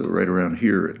 So right around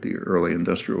here at the early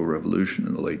Industrial Revolution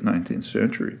in the late 19th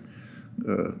century,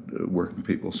 working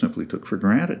people simply took for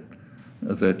granted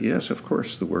that, yes, of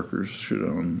course, the workers should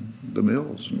own the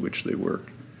mills in which they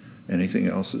work. Anything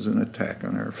else is an attack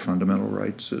on our fundamental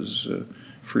rights as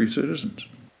free citizens.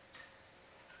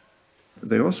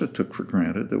 They also took for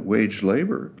granted that wage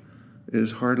labor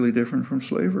is hardly different from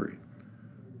slavery.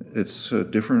 It's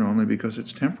different only because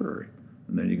it's temporary,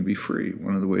 and then you can be free.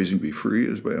 One of the ways you can be free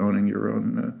is by owning your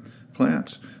own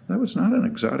plants. That was not an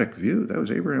exotic view. That was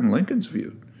Abraham Lincoln's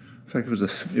view. In fact,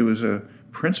 it was a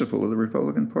principle of the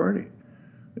Republican Party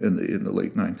in the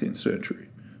late 19th century.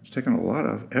 It's taken a lot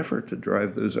of effort to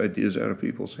drive those ideas out of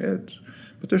people's heads,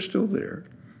 but they're still there,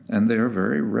 and they are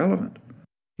very relevant.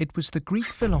 It was the Greek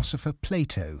philosopher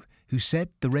Plato who said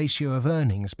the ratio of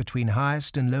earnings between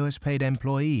highest and lowest paid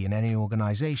employee in any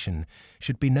organization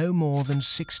should be no more than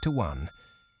 6-to-1.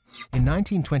 In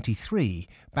 1923,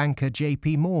 banker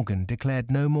J.P. Morgan declared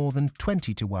no more than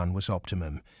 20-to-1 was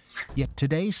optimum. Yet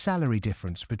today's salary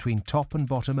difference between top and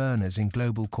bottom earners in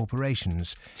global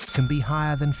corporations can be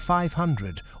higher than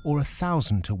 500 or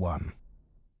 1,000-to-1.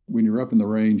 When you're up in the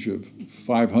range of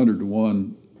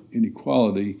 500-to-1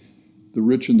 inequality, the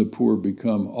rich and the poor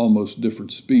become almost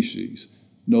different species,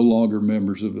 no longer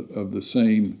members of the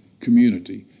same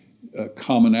community.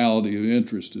 commonality of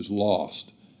interest is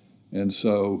lost. And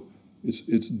so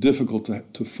it's difficult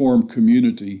to form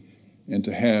community and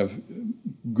to have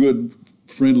good,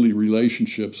 friendly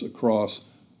relationships across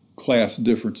class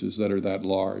differences that are that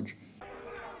large.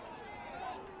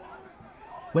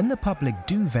 When the public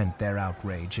do vent their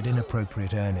outrage at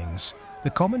inappropriate earnings, the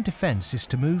common defence is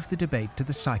to move the debate to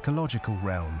the psychological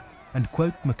realm and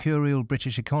quote mercurial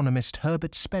British economist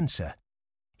Herbert Spencer.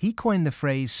 He coined the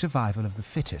phrase survival of the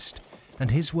fittest, and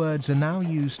his words are now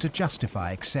used to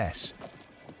justify excess.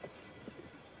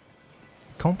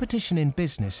 Competition in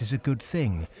business is a good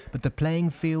thing, but the playing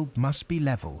field must be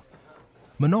level.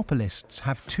 Monopolists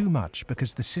have too much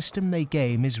because the system they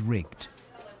game is rigged.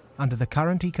 Under the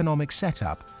current economic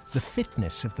setup, the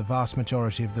fitness of the vast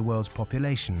majority of the world's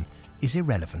population is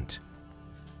irrelevant.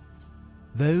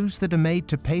 Those that are made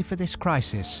to pay for this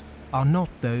crisis are not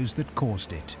those that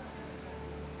caused it.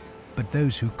 But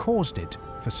those who caused it,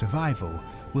 for survival,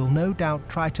 will no doubt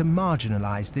try to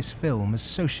marginalize this film as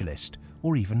socialist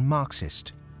or even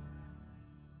Marxist.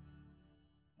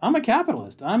 I'm a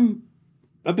capitalist. I'm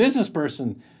a business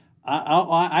person.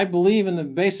 I believe in the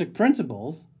basic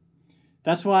principles.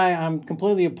 That's why I'm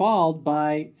completely appalled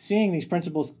by seeing these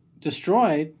principles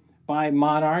destroyed by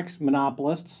monarchs,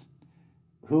 monopolists,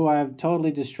 who have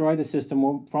totally destroyed the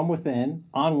system from within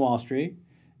on Wall Street,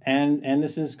 and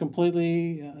this is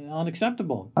completely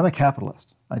unacceptable. I'm a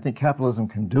capitalist. I think capitalism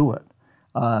can do it.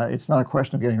 It's not a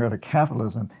question of getting rid of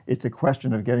capitalism. It's a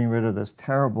question of getting rid of this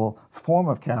terrible form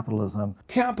of capitalism.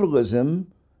 Capitalism,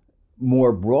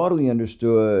 more broadly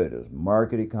understood as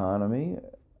market economy,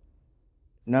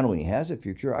 not only has a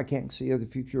future, I can't see the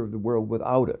future of the world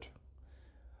without it.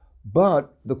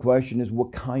 But the question is,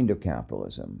 what kind of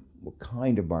capitalism? What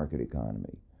kind of market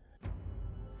economy?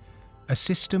 A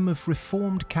system of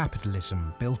reformed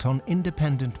capitalism built on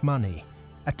independent money,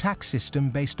 a tax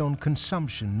system based on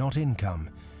consumption, not income,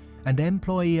 and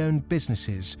employee-owned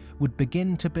businesses would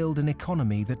begin to build an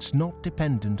economy that's not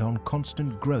dependent on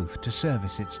constant growth to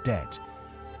service its debt.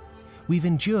 We've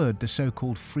endured the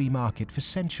so-called free market for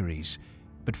centuries,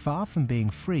 but far from being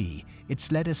free,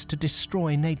 it's led us to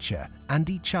destroy nature and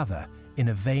each other in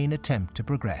a vain attempt to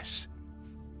progress.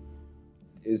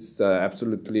 It's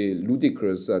absolutely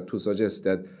ludicrous to suggest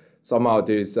that somehow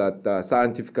there is a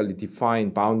scientifically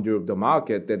defined boundary of the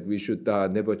market that we should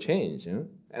never change.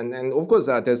 And of course,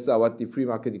 that's what the free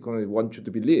market economy wants you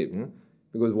to believe.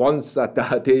 Because once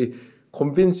they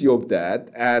convince you of that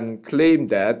and claim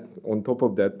that, on top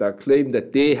of that, claim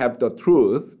that they have the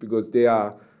truth because they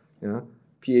are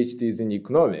PhDs in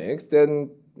economics,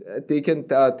 then they can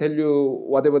tell you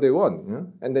whatever they want,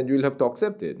 and then you'll have to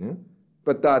accept it.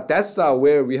 But that's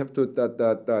where we have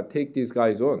to take these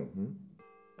guys on.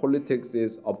 Politics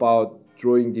is about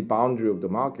drawing the boundary of the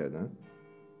market.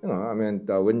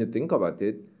 When you think about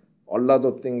it, a lot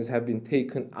of things have been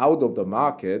taken out of the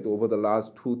market over the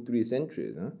last 2-3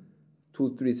 centuries.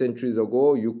 2-3 centuries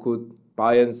ago, you could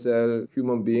buy and sell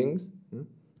human beings,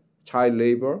 child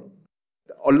labor.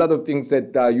 A lot of things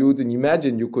that you wouldn't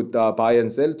imagine you could buy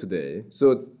and sell today.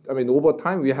 So, over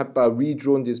time, we have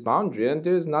redrawn this boundary, and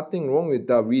there's nothing wrong with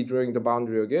redrawing the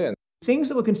boundary again. Things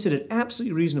that were considered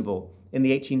absolutely reasonable in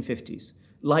the 1850s,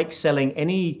 like selling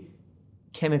any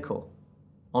chemical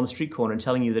on a street corner and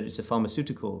telling you that it's a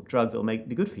pharmaceutical drug that will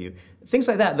be good for you, things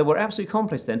like that were absolutely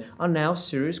commonplace then, are now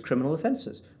serious criminal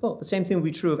offences. Well, the same thing will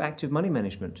be true of active money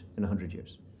management in 100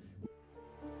 years.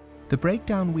 The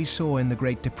breakdown we saw in the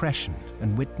Great Depression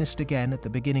and witnessed again at the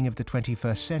beginning of the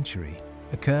 21st century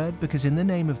occurred because in the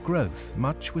name of growth,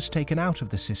 much was taken out of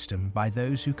the system by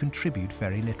those who contribute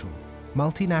very little.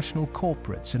 Multinational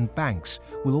corporates and banks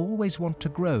will always want to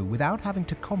grow without having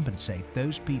to compensate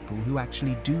those people who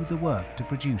actually do the work to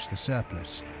produce the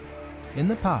surplus. In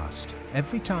the past,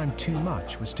 every time too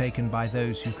much was taken by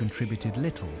those who contributed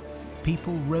little,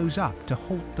 people rose up to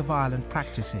halt the violent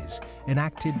practices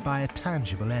enacted by a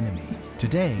tangible enemy.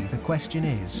 Today, the question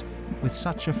is, with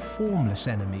such a formless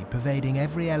enemy pervading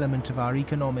every element of our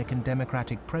economic and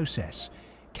democratic process,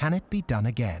 can it be done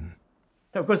again?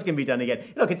 Of course it can be done again.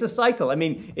 Look, it's a cycle.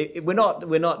 We're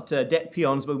not debt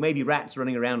peons, but maybe rats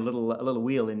running around a little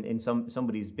wheel in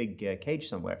somebody's big cage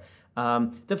somewhere.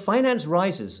 The finance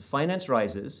rises,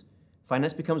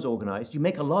 finance becomes organized. You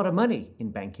make a lot of money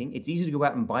in banking. It's easy to go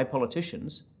out and buy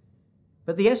politicians.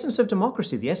 But the essence of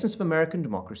democracy, the essence of American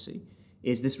democracy,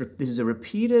 is this is a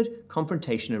repeated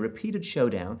confrontation, a repeated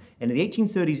showdown. And in the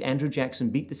 1830s, Andrew Jackson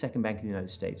beat the second bank in the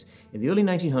United States. In the early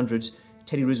 1900s,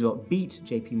 Teddy Roosevelt beat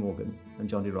J.P. Morgan and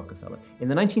John D. Rockefeller. In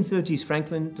the 1930s,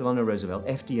 Franklin Delano Roosevelt,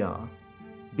 FDR,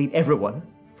 beat everyone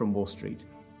from Wall Street.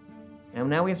 And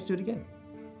now we have to do it again.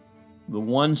 the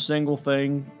one single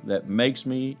thing that makes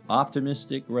me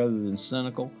optimistic rather than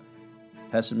cynical,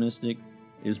 pessimistic,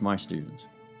 is my students.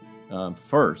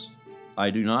 First, I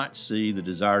do not see the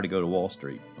desire to go to Wall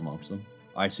Street amongst them.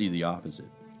 I see the opposite.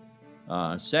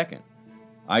 Second,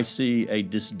 I see a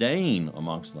disdain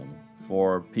amongst them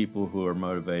for people who are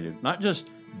motivated. Not just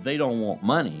they don't want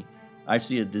money, I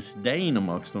see a disdain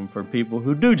amongst them for people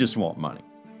who do just want money.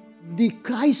 The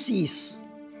crises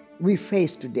we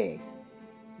face today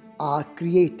are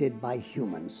created by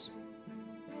humans.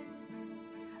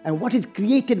 And what is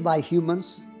created by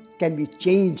humans can be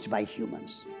changed by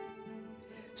humans.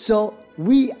 So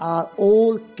we are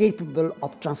all capable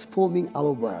of transforming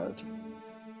our world.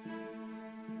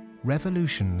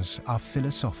 Revolutions are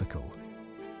philosophical.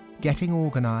 Getting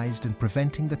organized and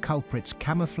preventing the culprits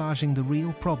camouflaging the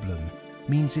real problem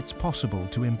means it's possible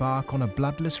to embark on a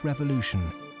bloodless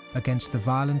revolution against the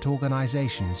violent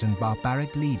organizations and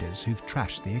barbaric leaders who've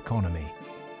trashed the economy.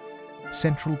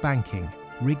 Central banking,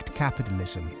 rigged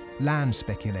capitalism, land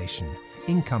speculation,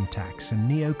 income tax and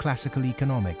neoclassical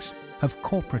economics have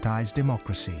corporatized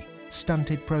democracy,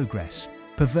 stunted progress,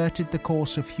 perverted the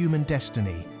course of human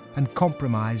destiny and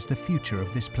compromised the future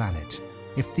of this planet.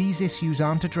 If these issues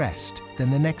aren't addressed, then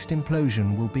the next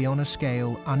implosion will be on a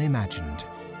scale unimagined.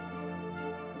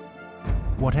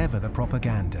 Whatever the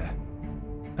propaganda,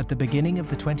 at the beginning of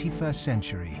the 21st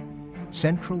century,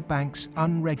 central banks'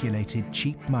 unregulated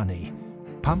cheap money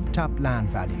pumped up land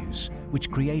values, which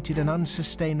created an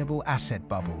unsustainable asset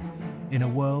bubble in a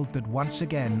world that once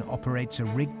again operates a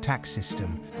rigged tax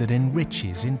system that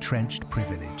enriches entrenched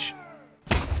privilege.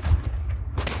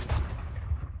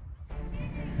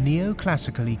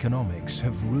 Neoclassical economics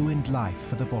have ruined life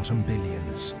for the bottom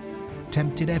billions,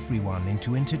 tempted everyone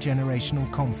into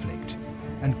intergenerational conflict,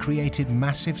 and created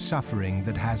massive suffering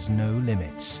that has no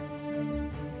limits.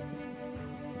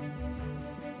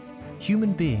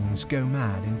 Human beings go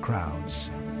mad in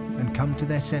crowds and come to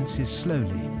their senses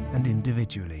slowly and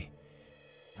individually.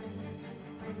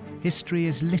 History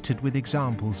is littered with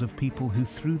examples of people who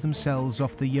threw themselves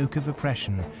off the yoke of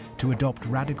oppression to adopt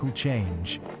radical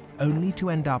change, only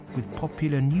to end up with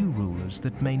popular new rulers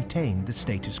that maintained the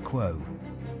status quo.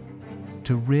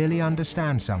 To really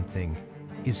understand something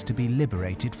is to be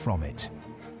liberated from it.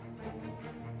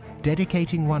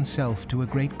 Dedicating oneself to a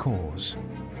great cause,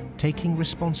 taking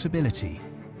responsibility,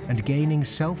 and gaining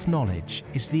self-knowledge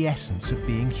is the essence of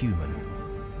being human.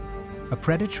 A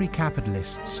predatory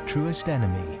capitalist's truest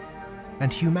enemy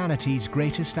and humanity's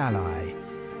greatest ally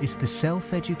is the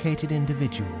self-educated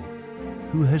individual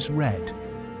who has read,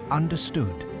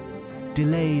 understood,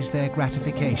 delays their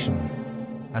gratification,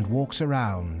 and walks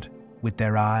around with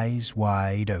their eyes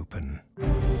wide open.